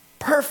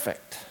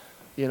perfect.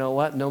 You know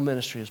what? No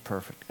ministry is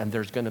perfect. And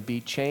there's going to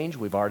be change.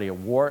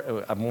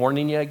 I'm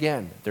warning you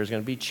again. There's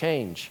going to be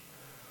change.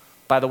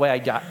 By the way, I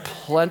got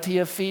plenty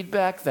of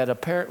feedback that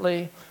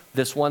apparently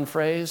this one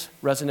phrase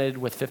resonated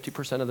with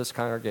 50% of this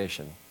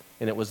congregation.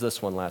 And it was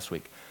this one last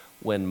week.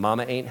 When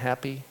mama ain't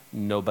happy,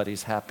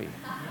 nobody's happy.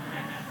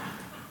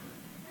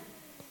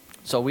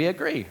 So we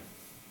agree.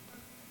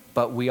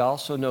 But we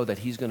also know that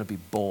he's going to be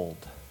bold.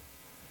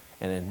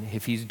 And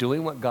if he's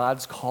doing what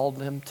God's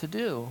called him to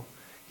do,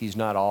 he's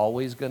not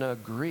always going to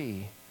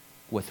agree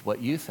with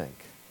what you think.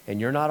 And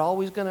you're not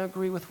always going to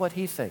agree with what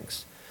he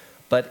thinks.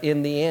 But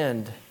in the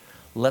end,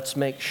 let's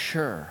make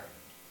sure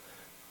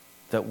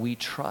that we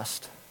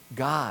trust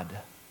God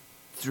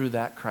through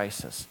that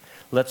crisis.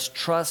 Let's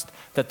trust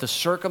that the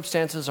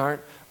circumstances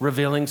aren't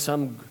revealing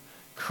some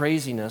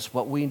craziness.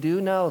 What we do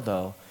know,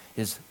 though,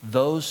 is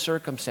those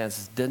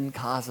circumstances didn't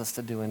cause us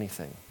to do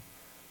anything.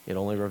 It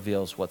only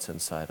reveals what's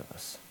inside of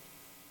us.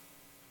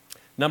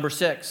 Number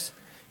 6,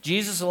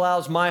 Jesus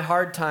allows my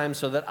hard times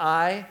so that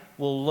I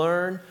will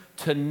learn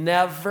to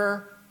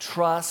never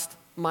trust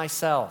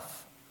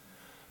myself.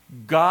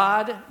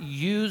 God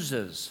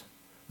uses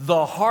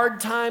the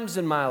hard times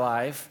in my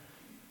life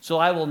so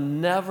I will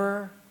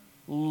never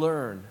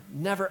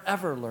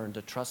ever learn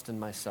to trust in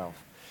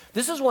myself.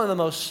 This is one of the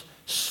most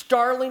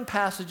startling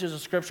passages of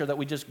Scripture that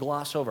we just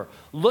gloss over.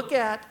 Look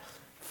at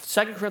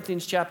 2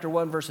 Corinthians chapter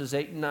 1, verses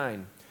 8 and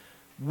 9.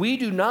 We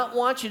do not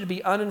want you to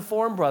be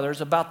uninformed,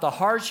 brothers, about the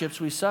hardships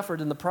we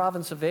suffered in the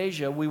province of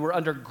Asia. We were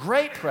under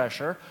great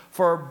pressure,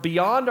 for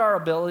beyond our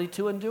ability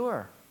to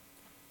endure.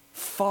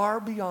 Far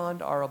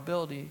beyond our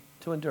ability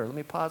to endure. Let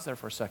me pause there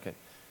for a second.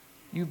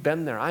 You've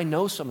been there. I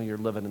know some of you are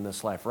living in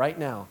this life right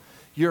now.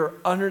 You're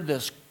under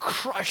this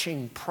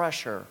crushing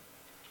pressure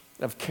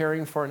of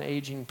caring for an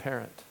aging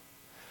parent,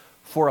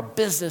 for a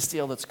business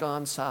deal that's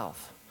gone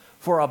south,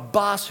 for a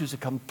boss who's a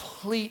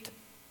complete,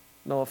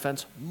 no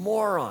offense,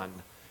 moron,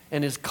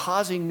 and is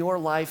causing your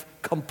life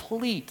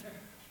complete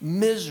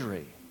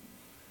misery.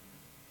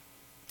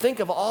 Think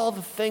of all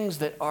the things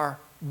that are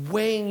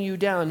weighing you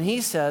down.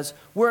 He says,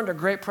 we're under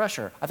great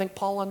pressure. I think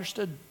Paul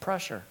understood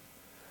pressure.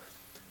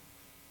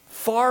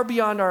 Far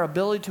beyond our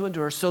ability to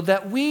endure, so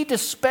that we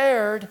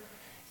despaired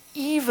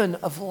even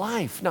of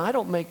life. Now, I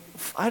don't make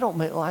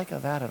light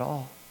of that at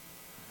all.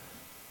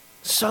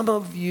 Some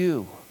of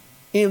you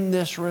in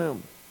this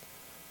room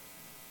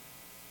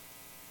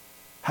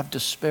have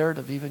despaired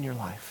of even your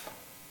life.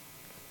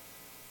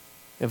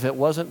 If it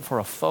wasn't for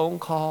a phone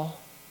call,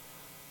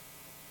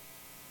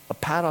 a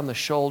pat on the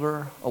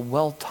shoulder, a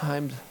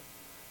well-timed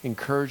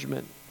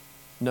encouragement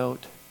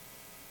note,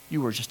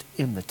 you were just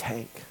in the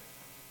tank.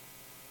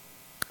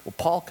 Well,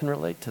 Paul can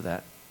relate to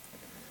that.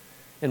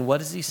 And what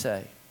does he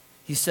say?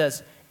 He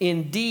says,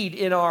 indeed,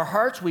 in our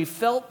hearts we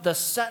felt the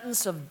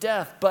sentence of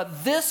death,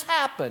 but this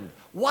happened.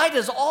 Why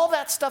does all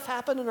that stuff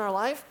happen in our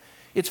life?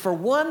 It's for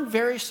one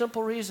very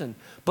simple reason.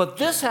 But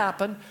this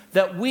happened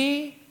that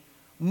we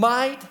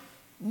might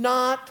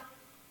not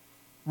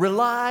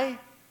rely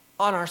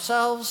on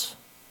ourselves,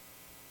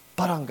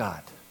 but on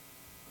God.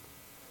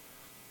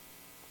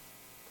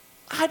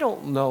 I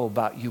don't know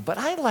about you, but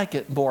I like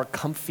it more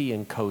comfy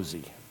and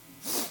cozy.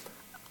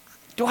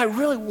 Do I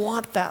really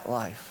want that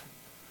life?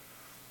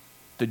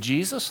 The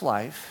Jesus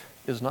life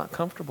is not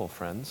comfortable,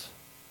 friends.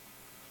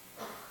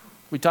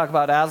 We talk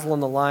about Aslan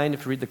the lion.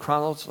 If you read the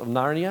Chronicles of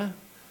Narnia,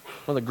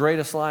 one of the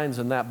greatest lines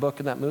in that book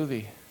and that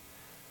movie,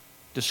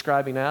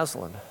 describing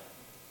Aslan.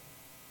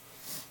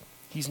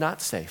 He's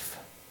not safe.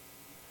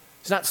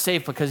 He's not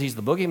safe because he's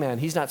the boogeyman.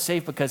 He's not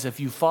safe because if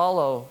you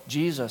follow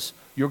Jesus,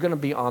 you're going to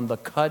be on the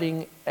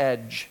cutting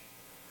edge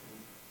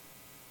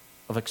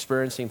of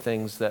experiencing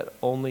things that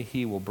only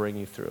he will bring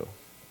you through.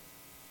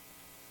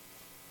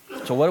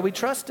 So what do we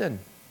trust in?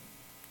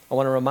 I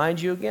want to remind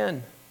you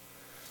again,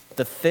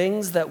 the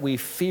things that we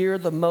fear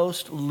the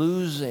most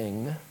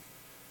losing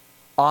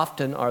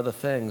often are the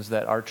things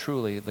that are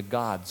truly the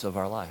gods of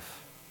our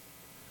life.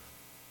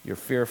 You're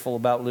fearful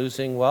about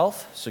losing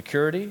wealth,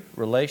 security,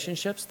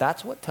 relationships.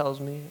 That's what tells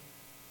me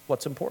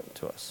what's important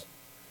to us.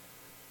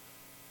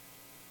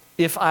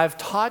 If I've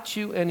taught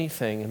you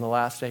anything in the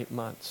last 8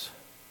 months,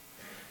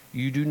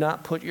 you do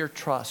not put your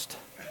trust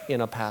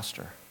in a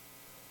pastor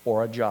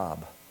or a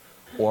job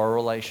or a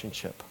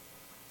relationship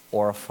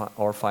or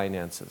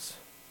finances.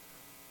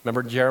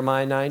 Remember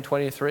Jeremiah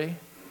 9:23?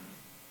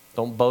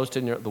 Don't boast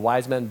in the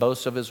wise man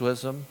boasts of his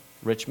wisdom,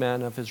 rich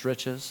man of his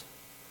riches.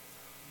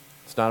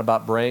 It's not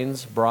about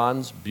brains,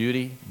 bronze,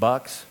 beauty,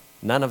 bucks,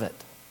 none of it.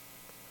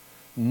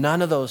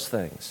 None of those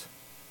things.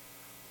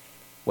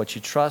 What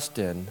you trust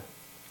in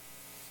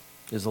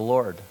is the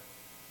Lord.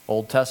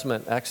 Old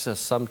Testament, Exodus,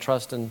 some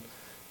trust in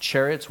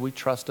chariots, we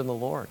trust in the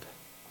Lord.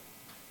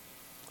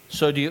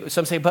 So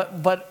some say, but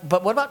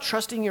what about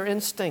trusting your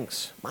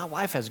instincts? My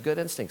wife has good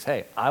instincts.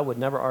 Hey, I would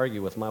never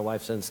argue with my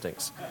wife's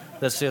instincts.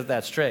 Let's get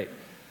that straight.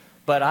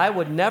 But I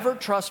would never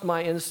trust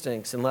my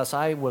instincts unless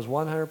I was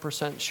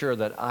 100% sure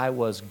that I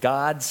was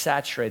God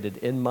saturated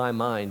in my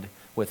mind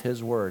with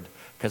His Word,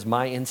 because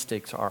my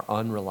instincts are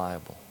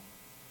unreliable.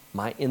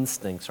 My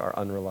instincts are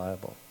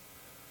unreliable.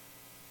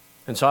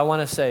 And so I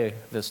want to say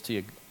this to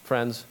you,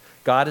 friends.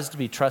 God is to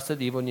be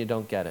trusted even when you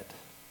don't get it.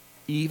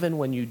 Even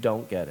when you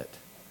don't get it.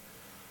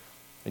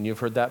 And you've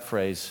heard that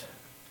phrase,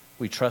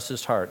 we trust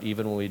His heart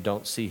even when we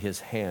don't see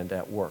His hand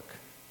at work.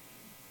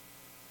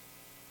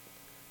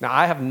 Now,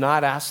 I have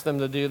not asked them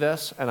to do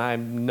this, and I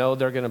know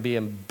they're going to be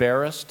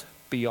embarrassed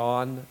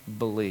beyond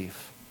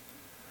belief.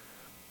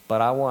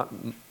 But I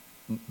want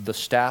the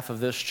staff of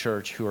this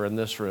church who are in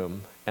this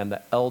room and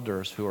the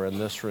elders who are in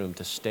this room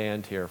to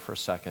stand here for a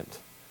second.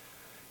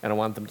 And I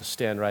want them to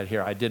stand right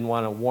here. I didn't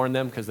want to warn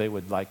them because they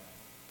would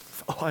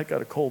I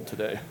got a cold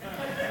today.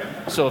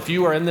 So if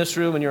you are in this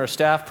room and you're a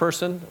staff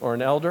person or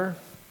an elder,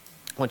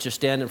 I want you to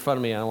stand in front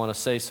of me, and I want to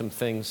say some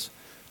things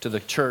to the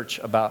church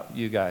about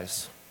you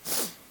guys.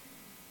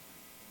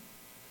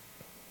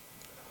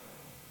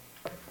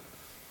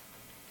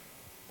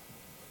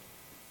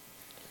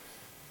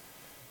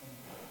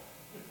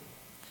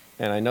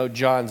 And I know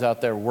John's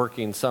out there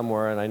working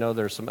somewhere, and I know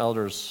there's some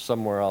elders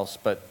somewhere else,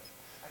 but...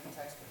 I can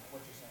text him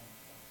what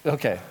you're saying.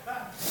 Okay.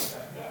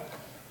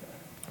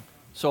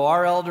 So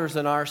our elders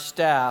and our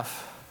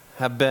staff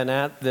have been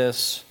at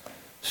this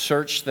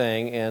search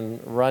thing and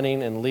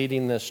running and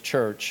leading this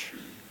church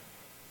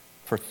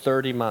for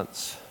 30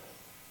 months.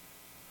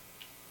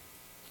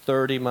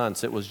 30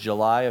 months. It was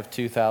July of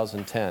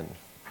 2010.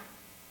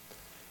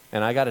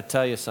 And I got to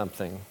tell you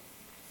something.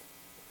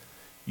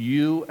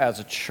 You as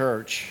a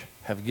church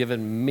have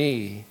given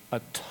me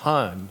a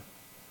ton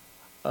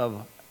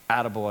of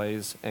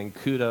attaboys and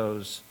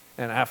kudos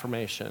and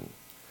affirmation.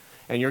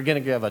 And you're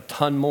going to give a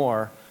ton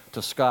more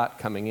to Scott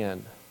coming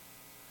in.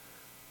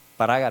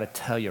 But I got to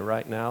tell you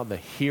right now, the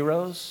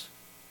heroes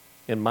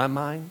in my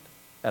mind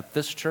at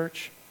this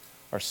church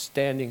are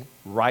standing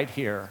right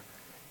here.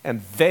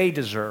 And they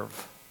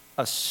deserve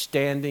a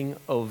standing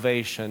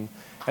ovation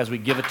as we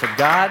give it to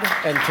God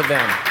and to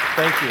them.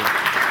 Thank you.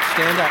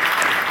 Stand up.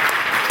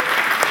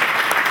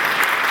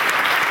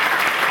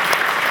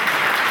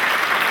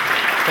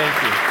 Thank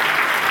you.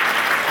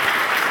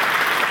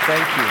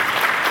 Thank you.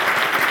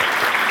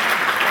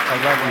 I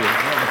love you.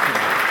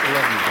 I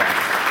love you guys.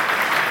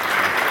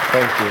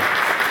 Thank you.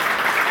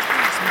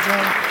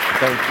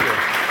 Thank you.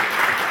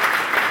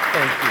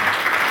 Thank you.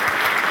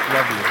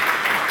 Love you.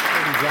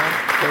 Thank you, John.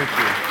 Thank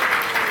you.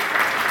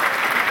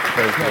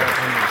 Thank you.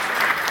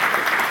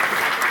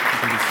 You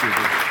can be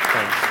seated.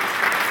 Thanks.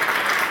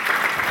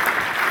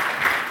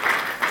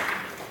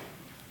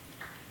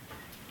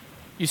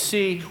 You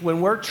see,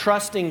 when we're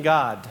trusting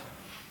God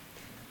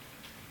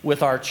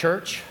with our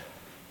church,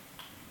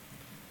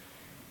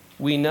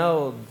 we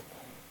know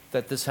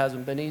that this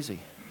hasn't been easy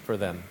for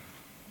them.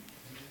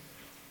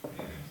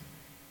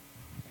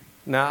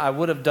 Now, I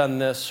would have done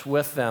this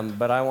with them,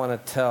 but I want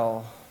to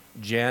tell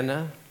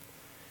Jana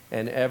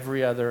and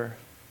every other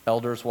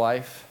elder's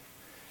wife,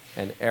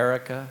 and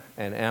Erica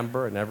and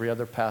Amber and every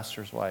other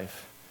pastor's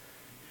wife.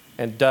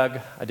 And Doug,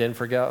 I didn't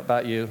forget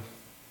about you.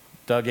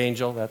 Doug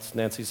Angel, that's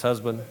Nancy's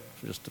husband,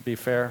 just to be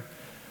fair.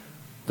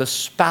 The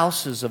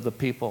spouses of the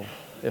people,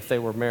 if they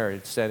were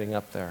married, standing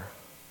up there,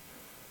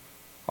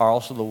 are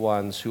also the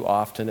ones who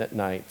often at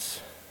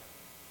nights,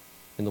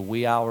 in the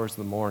wee hours of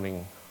the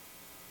morning,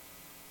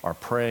 are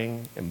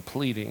praying and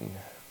pleading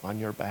on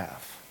your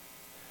behalf.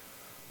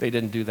 They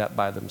didn't do that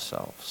by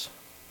themselves.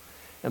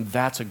 And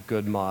that's a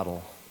good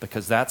model,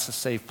 because that's a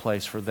safe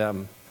place for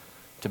them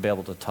to be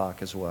able to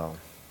talk as well.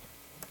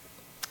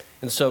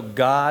 And so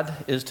God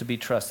is to be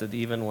trusted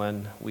even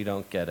when we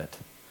don't get it.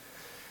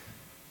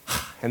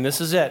 And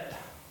this is it.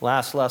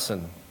 Last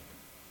lesson.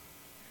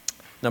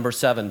 Number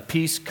 7,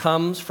 peace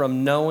comes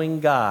from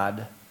knowing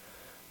God,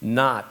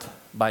 not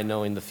by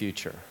knowing the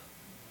future.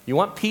 You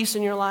want peace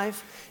in your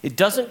life? It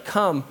doesn't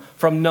come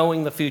from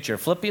knowing the future.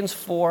 Philippians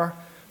 4,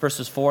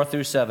 verses 4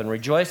 through 7.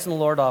 Rejoice in the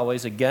Lord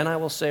always. Again, I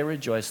will say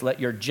rejoice. Let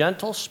your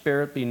gentle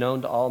spirit be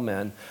known to all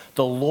men.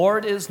 The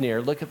Lord is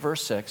near. Look at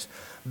verse 6.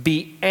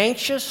 Be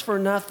anxious for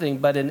nothing,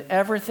 but in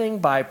everything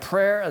by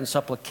prayer and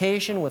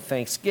supplication with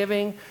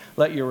thanksgiving,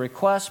 let your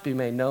requests be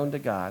made known to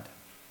God.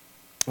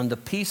 And the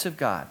peace of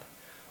God,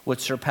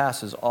 which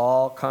surpasses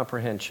all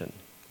comprehension,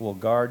 will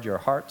guard your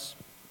hearts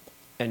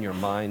and your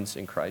minds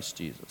in Christ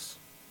Jesus.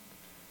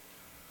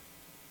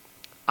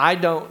 I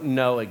don't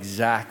know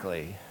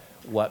exactly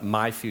what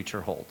my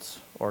future holds,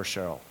 or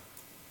Cheryl.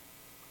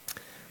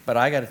 But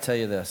I got to tell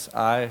you this,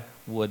 I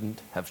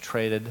wouldn't have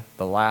traded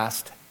the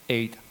last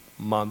 8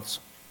 months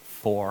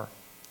for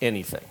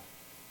anything.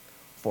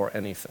 For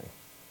anything.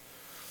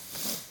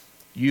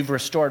 You've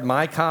restored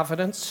my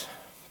confidence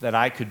that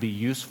I could be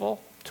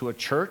useful to a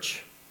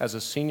church as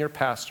a senior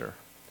pastor.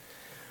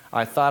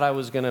 I thought I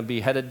was going to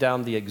be headed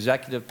down the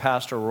executive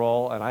pastor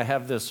role, and I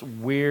have this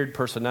weird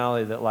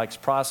personality that likes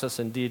process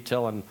and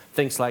detail and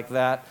things like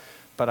that.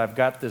 But I've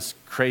got this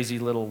crazy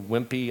little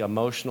wimpy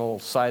emotional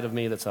side of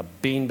me that's a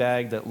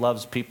beanbag that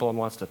loves people and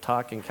wants to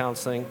talk in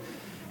counseling.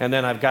 And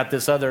then I've got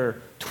this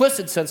other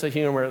twisted sense of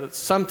humor that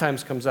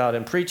sometimes comes out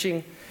in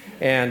preaching.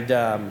 And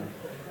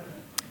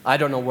I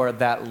don't know where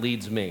that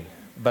leads me.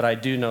 But I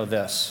do know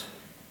this,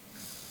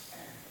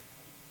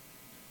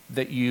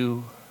 that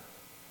you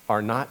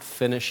are not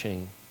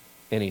finishing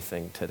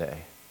anything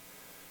today.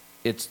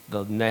 It's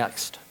the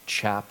next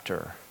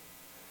chapter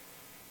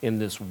in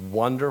this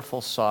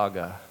wonderful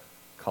saga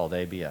called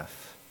ABF.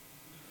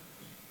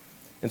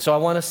 And so I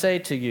want to say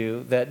to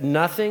you that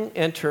nothing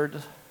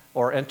entered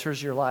or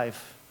enters your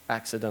life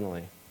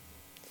accidentally.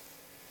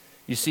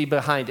 You see,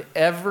 behind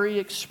every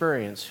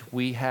experience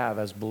we have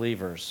as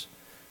believers,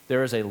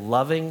 there is a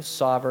loving,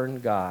 sovereign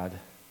God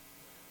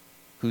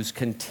who's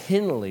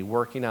continually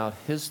working out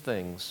his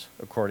things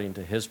according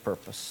to his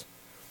purpose.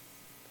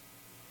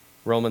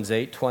 Romans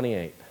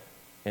 8:28.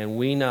 And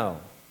we know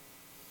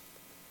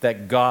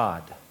that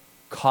God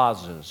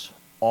causes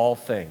all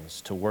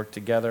things to work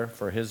together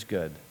for his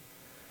good,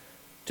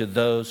 to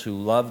those who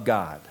love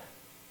God,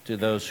 to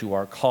those who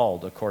are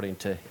called according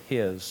to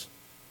his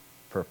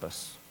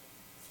purpose.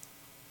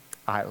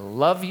 I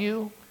love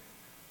you.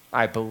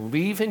 I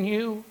believe in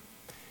you.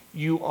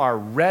 You are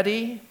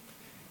ready.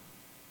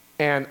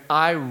 And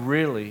I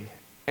really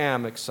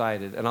am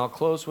excited. And I'll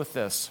close with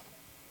this.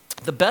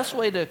 The best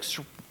way to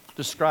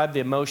describe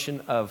the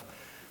emotion of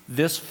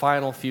this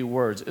final few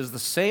words is the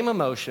same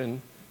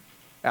emotion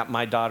at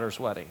my daughter's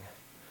wedding.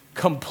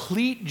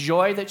 Complete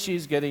joy that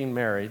she's getting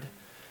married,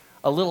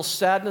 a little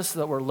sadness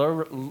that we're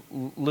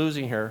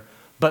losing her,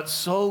 but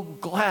so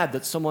glad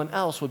that someone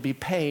else would be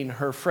paying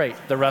her freight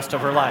the rest of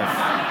her life.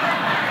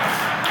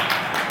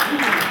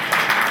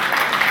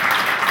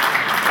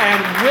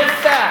 And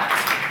with that,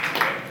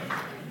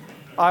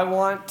 I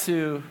want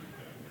to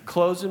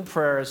close in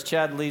prayer as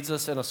Chad leads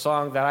us in a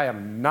song that I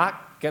am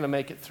not going to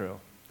make it through.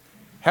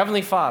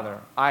 Heavenly Father,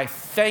 I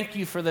thank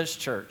you for this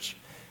church.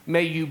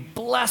 May you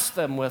bless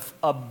them with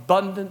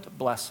abundant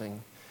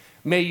blessing.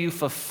 May you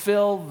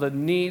fulfill the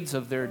needs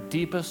of their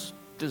deepest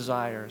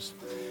desires.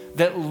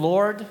 That,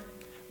 Lord,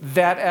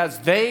 that as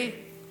they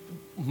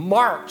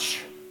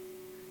march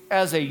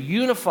as a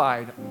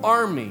unified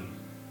army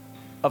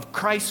of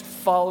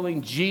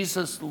Christ-following,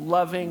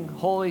 Jesus-loving,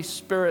 Holy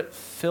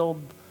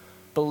Spirit-filled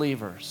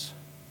believers,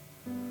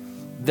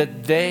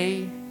 that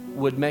they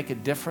would make a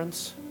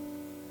difference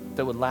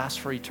that would last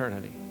for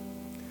eternity.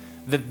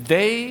 That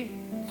they,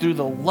 through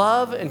the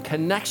love and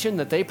connection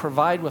that they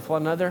provide with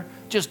one another,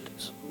 just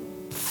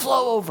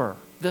flow over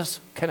this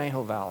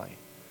Conejo Valley.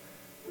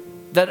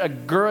 That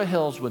Agoura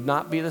Hills would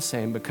not be the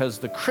same because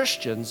the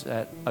Christians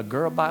at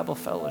Agoura Bible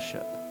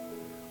Fellowship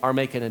are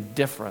making a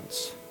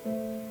difference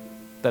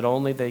that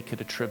only they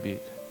could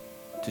attribute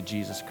to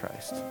Jesus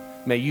Christ.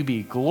 May you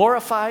be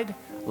glorified,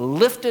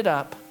 lifted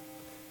up,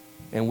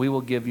 and we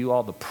will give you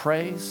all the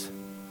praise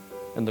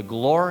and the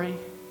glory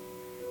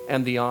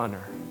and the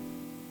honor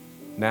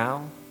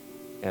now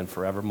and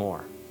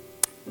forevermore.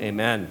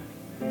 Amen.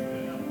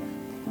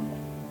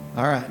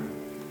 All right.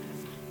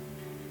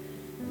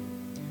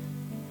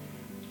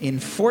 In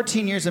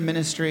 14 years of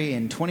ministry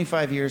and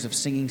 25 years of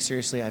singing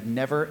seriously, I've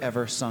never,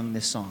 ever sung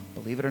this song,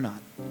 believe it or not.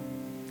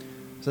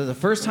 So the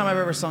first time I've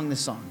ever sung this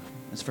song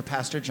is for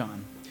Pastor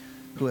John,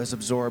 who has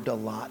absorbed a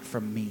lot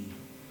from me.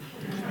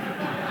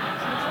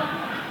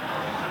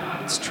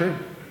 It's true.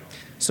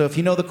 So if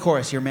you know the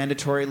chorus, you're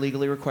mandatory,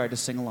 legally required to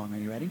sing along. Are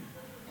you ready?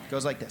 It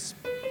goes like this.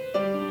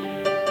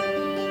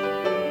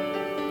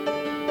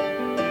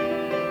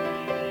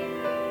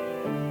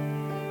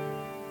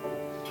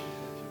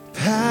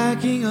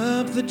 Packing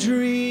up the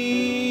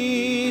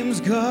dreams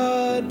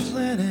God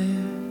planted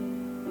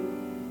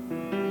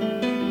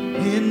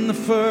in the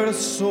fertile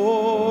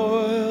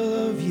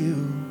soil of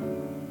you.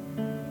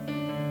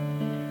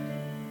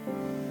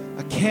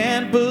 I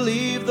can't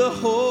believe the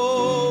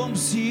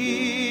hopes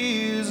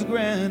He's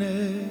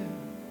granted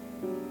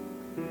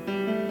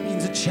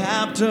means a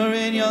chapter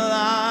in your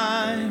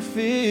life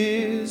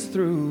is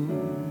through,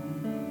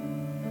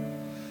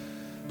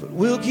 but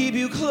we'll keep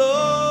you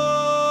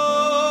close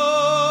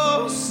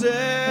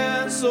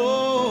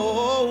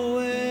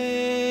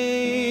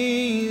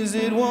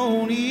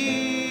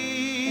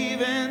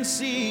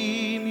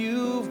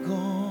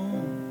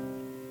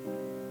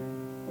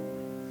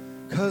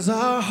 'Cause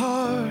our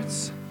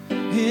hearts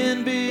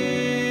in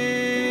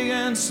big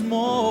and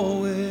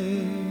small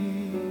ways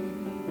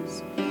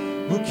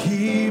will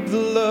keep the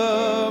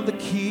love that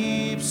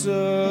keeps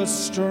us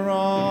strong.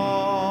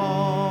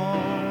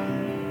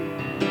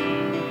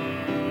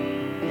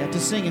 You have to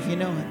sing if you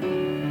know it.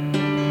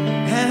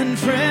 And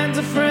friends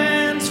of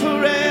friends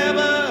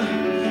forever,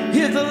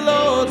 if the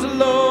Lord's the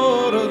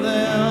Lord of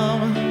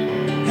them.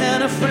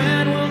 And a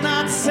friend will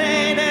not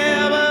say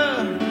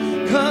never,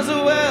 'cause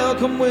the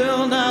welcome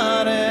will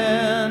not end.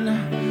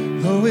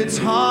 Though it's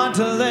hard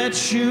to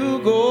let you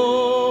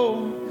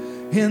go,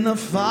 in the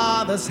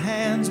Father's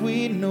hands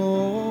we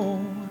know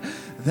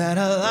that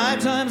a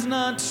lifetime's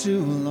not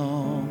too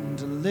long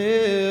to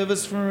live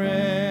as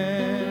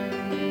friends.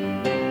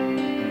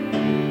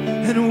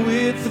 And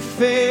with the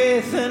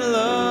faith and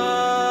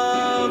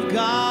love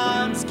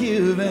God's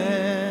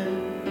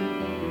given,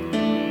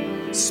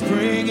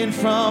 springing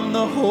from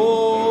the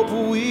hope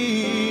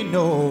we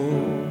know,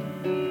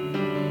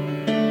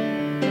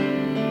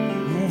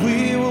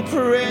 we will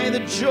pray the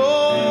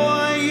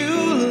joy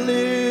you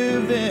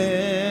live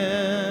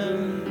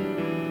in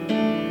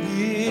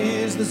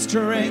is the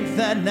strength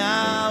that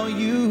now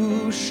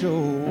you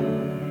show.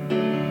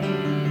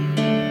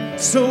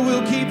 So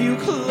we'll keep you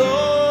close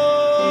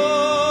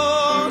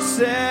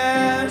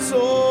as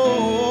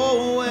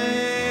always.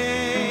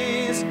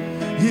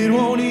 It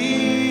won't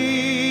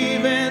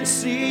even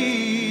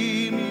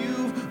seem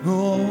you've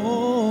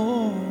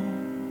gone,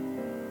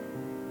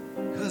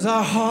 'cause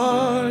our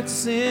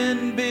hearts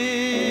in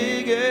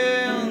big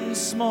and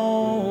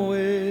small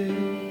ways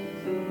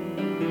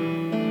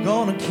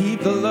gonna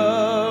keep the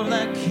love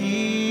that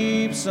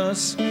keeps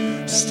us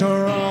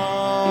strong.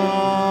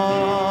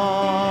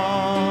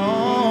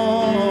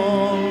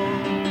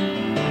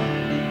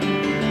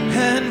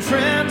 And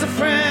friends of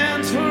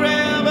friends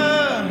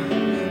forever,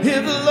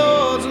 if the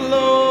Lord's the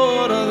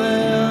Lord of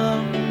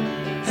them.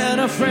 And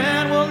a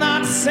friend will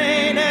not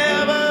say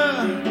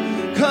never,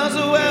 'cause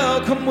the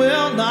welcome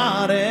will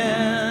not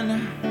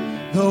end.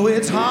 Though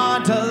it's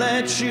hard to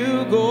let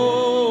you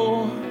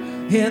go,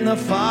 in the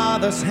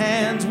Father's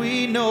hands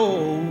we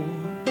know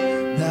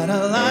that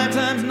a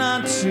lifetime's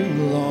not too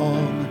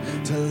long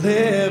to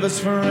live as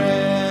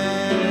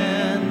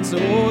friends.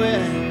 Oh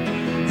yeah.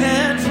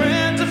 And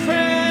friends of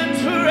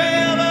friends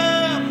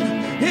forever,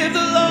 if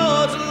the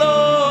Lord's the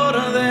Lord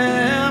of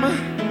them.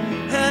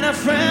 And a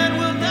friend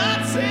will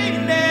not say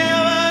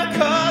never,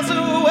 'cause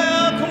the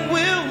welcome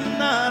will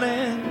not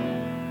end.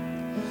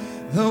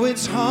 Though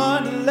it's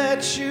hard to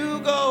let you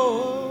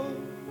go,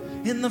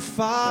 in the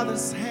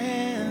Father's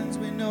hands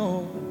we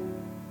know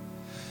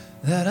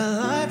that a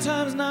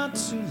lifetime's not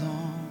too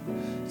long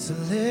to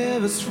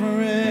live as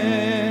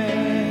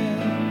friends.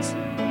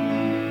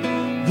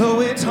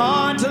 Though it's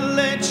hard to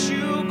let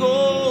you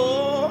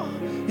go,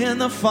 in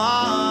the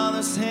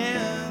Father's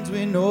hands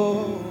we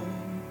know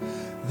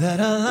that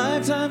a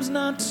lifetime's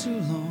not too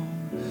long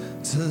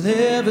to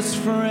live as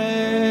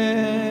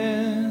friends.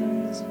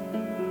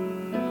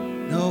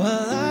 No,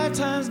 a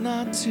lifetime's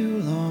not too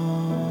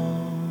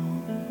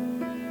long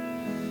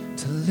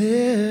to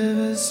live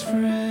as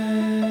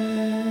friends.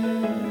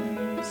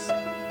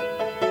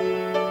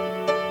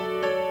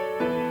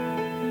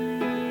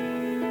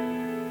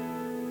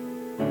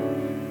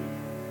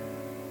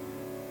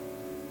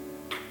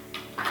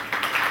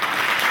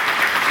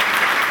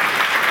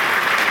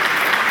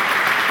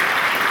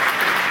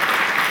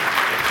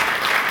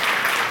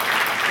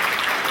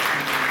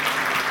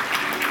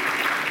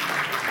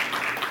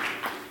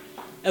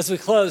 As we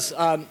close,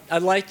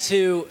 I'd like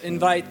to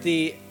invite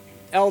the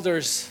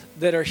elders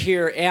that are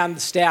here and the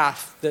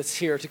staff that's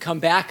here to come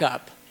back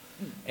up.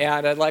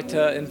 And I'd like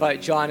to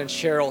invite John and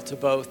Cheryl to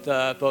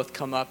both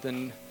come up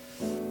and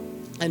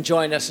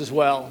join us as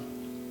well.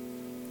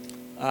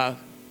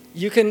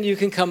 You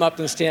can come up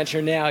and stand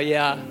here now,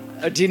 yeah.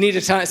 Do you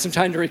need some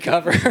time to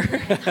recover?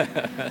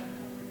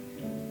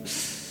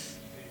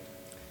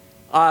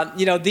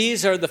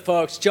 These are the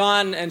folks.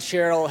 John and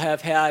Cheryl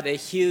have had a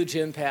huge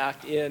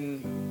impact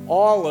in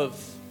all of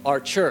our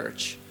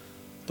church,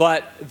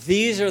 but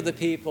these are the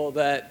people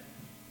that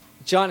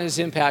John has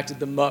impacted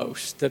the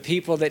most, the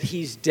people that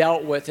he's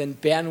dealt with and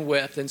been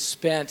with and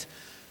spent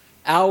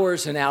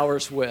hours and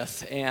hours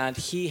with. And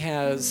he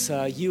has,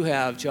 you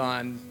have,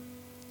 John,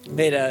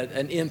 made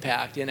an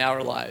impact in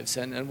our lives,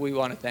 and we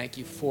want to thank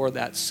you for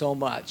that so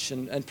much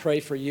and pray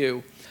for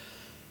you.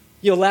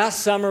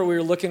 Last summer we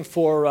were looking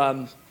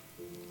for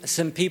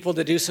some people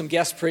to do some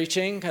guest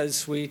preaching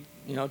because we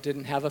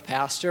didn't have a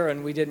pastor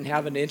and we didn't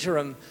have an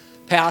interim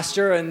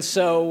pastor, and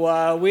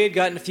so we had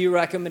gotten a few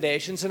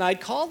recommendations, and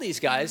I'd call these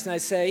guys and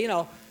I'd say,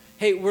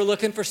 hey, we're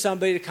looking for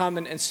somebody to come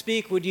and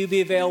speak. Would you be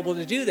available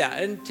to do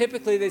that? And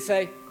typically they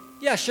say,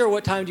 yeah, sure.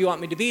 What time do you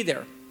want me to be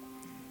there?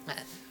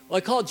 Well,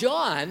 I called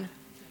John,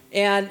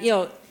 and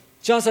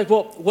John's like,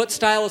 well, what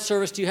style of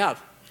service do you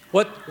have?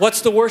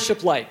 What's the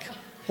worship like?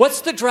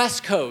 What's the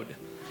dress code?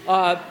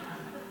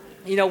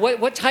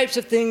 what types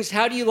of things,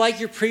 how do you like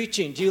your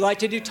preaching? Do you like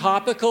to do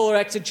topical or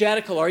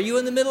exegetical? Are you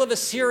in the middle of a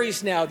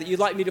series now that you'd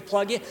like me to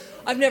plug in?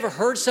 I've never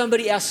heard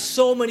somebody ask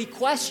so many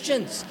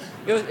questions.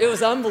 It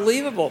was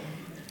unbelievable.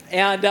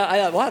 And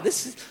I thought, wow,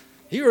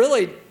 he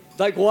really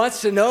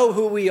wants to know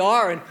who we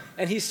are.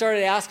 And he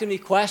started asking me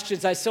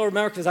questions. I still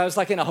remember because I was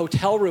in a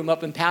hotel room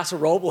up in Paso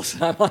Robles,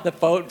 and I'm on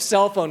the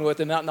cell phone with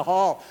him out in the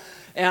hall.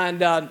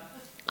 And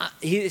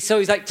he's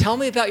like, tell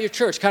me about your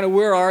church. Kind of,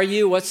 where are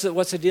you? What's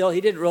the deal?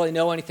 He didn't really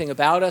know anything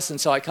about us,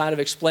 and so I kind of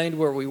explained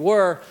where we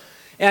were.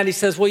 And he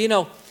says, well, he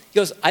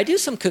goes, I do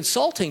some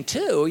consulting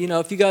too.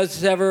 If you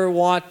guys ever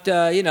want,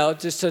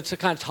 just to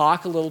kind of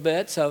talk a little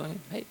bit. So,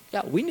 hey,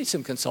 yeah, we need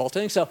some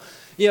consulting. So,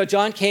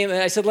 John came,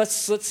 and I said, let's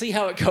see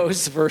how it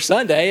goes for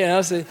Sunday.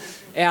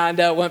 And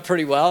it went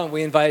pretty well. And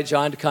we invited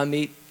John to come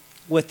meet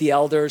with the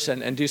elders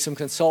and do some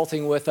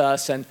consulting with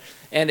us. And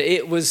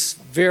it was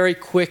very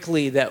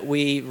quickly that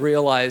we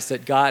realized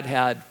that God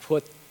had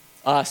put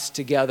us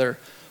together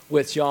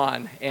with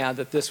John and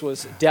that this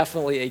was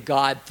definitely a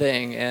God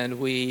thing. And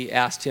we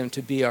asked him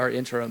to be our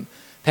interim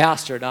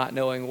pastor, not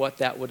knowing what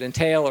that would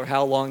entail or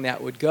how long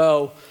that would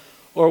go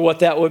or what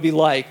that would be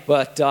like.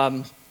 But,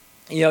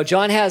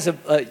 John has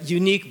a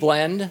unique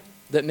blend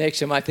that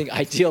makes him, I think,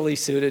 ideally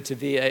suited to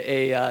be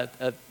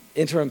a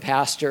interim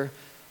pastor.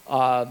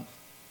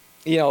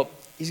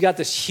 He's got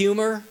this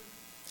humor,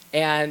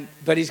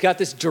 but he's got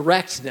this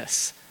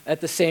directness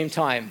at the same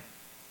time.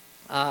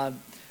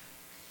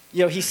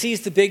 He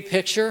sees the big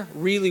picture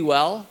really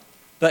well,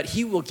 but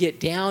he will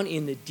get down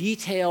in the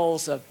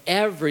details of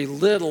every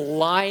little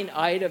line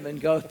item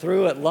and go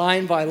through it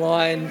line by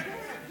line.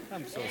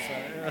 I'm so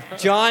sorry.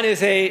 John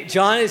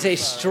is a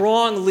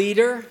strong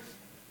leader,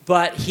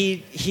 but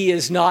he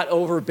is not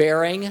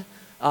overbearing.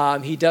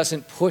 He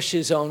doesn't push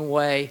his own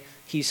way.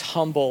 He's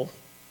humble.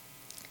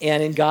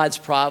 And in God's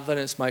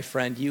providence, my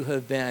friend, you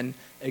have been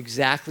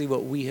exactly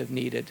what we have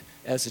needed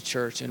as a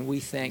church, and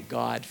we thank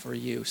God for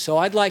you. So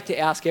I'd like to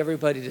ask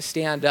everybody to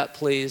stand up,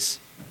 please.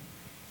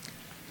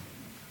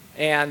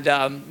 And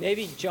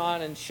maybe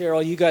John and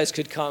Cheryl, you guys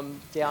could come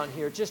down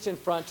here just in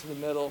front to the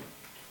middle.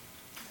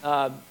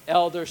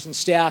 Elders and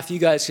staff, you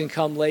guys can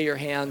come lay your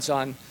hands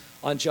on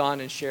John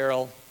and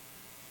Cheryl.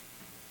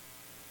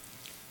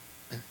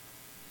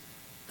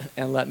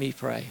 And let me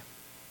pray.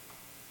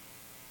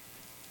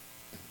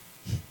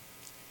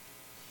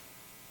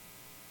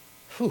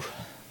 Whew.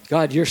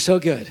 God, you're so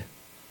good.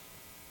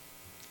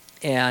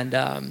 And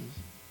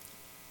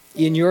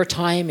in your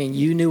timing,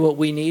 you knew what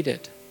we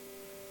needed.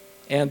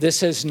 And this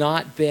has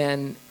not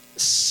been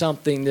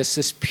something,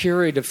 this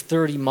period of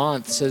 30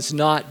 months has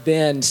not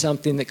been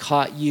something that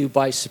caught you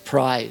by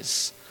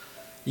surprise.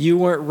 You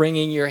weren't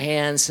wringing your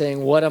hands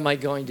saying, what am I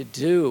going to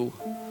do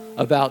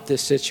about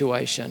this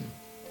situation?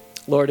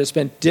 Lord, it's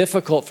been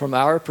difficult from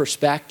our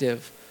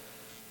perspective,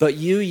 but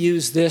you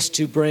used this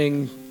to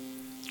bring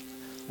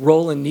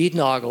Roland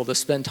Neednoggle to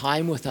spend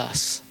time with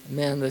us. A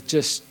man that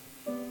just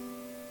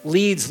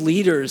leads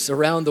leaders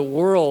around the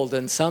world,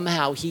 and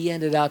somehow he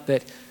ended up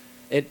at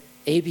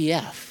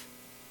ABF.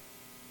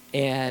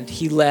 And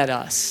he led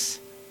us.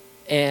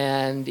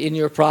 And in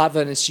your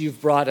providence, you've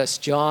brought us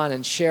John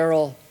and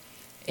Cheryl.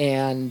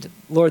 And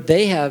Lord,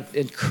 they have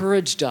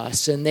encouraged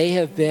us, and they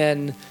have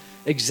been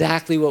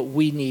exactly what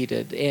we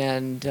needed.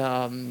 And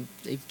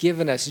they've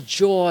given us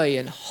joy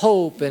and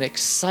hope and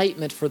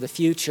excitement for the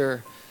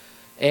future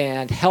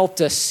and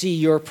helped us see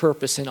your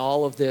purpose in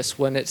all of this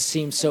when it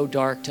seemed so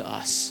dark to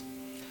us.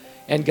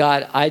 And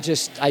God,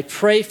 I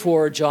pray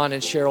for John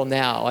and Cheryl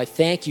now. I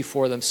thank you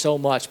for them so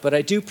much, but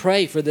I do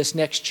pray for this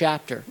next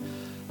chapter.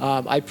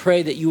 I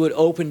pray that you would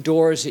open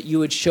doors, that you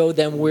would show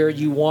them where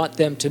you want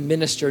them to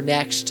minister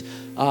next.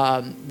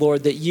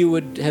 Lord, that you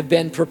would have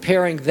been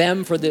preparing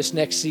them for this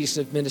next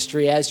season of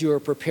ministry as you are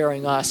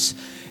preparing us.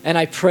 And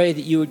I pray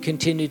that you would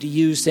continue to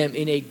use them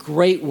in a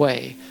great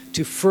way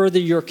to further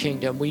your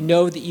kingdom. We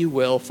know that you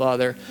will,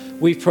 Father.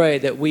 We pray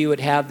that we would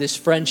have this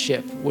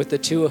friendship with the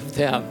two of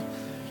them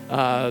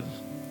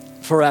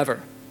forever,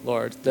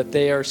 Lord, that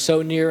they are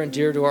so near and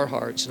dear to our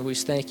hearts, and we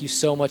thank you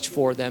so much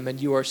for them, and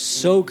you are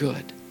so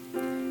good.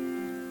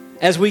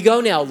 As we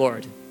go now,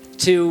 Lord,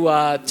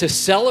 to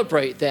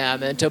celebrate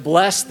them and to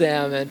bless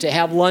them and to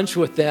have lunch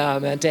with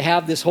them and to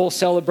have this whole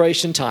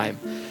celebration time,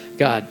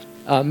 God,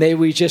 may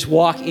we just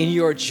walk in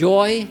your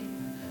joy,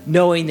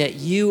 knowing that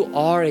you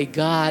are a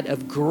God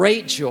of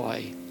great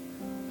joy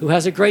who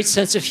has a great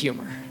sense of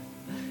humor.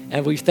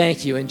 And we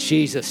thank you in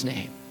Jesus'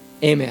 name.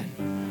 Amen.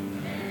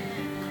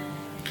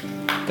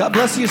 God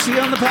bless you. See you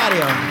on the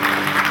patio.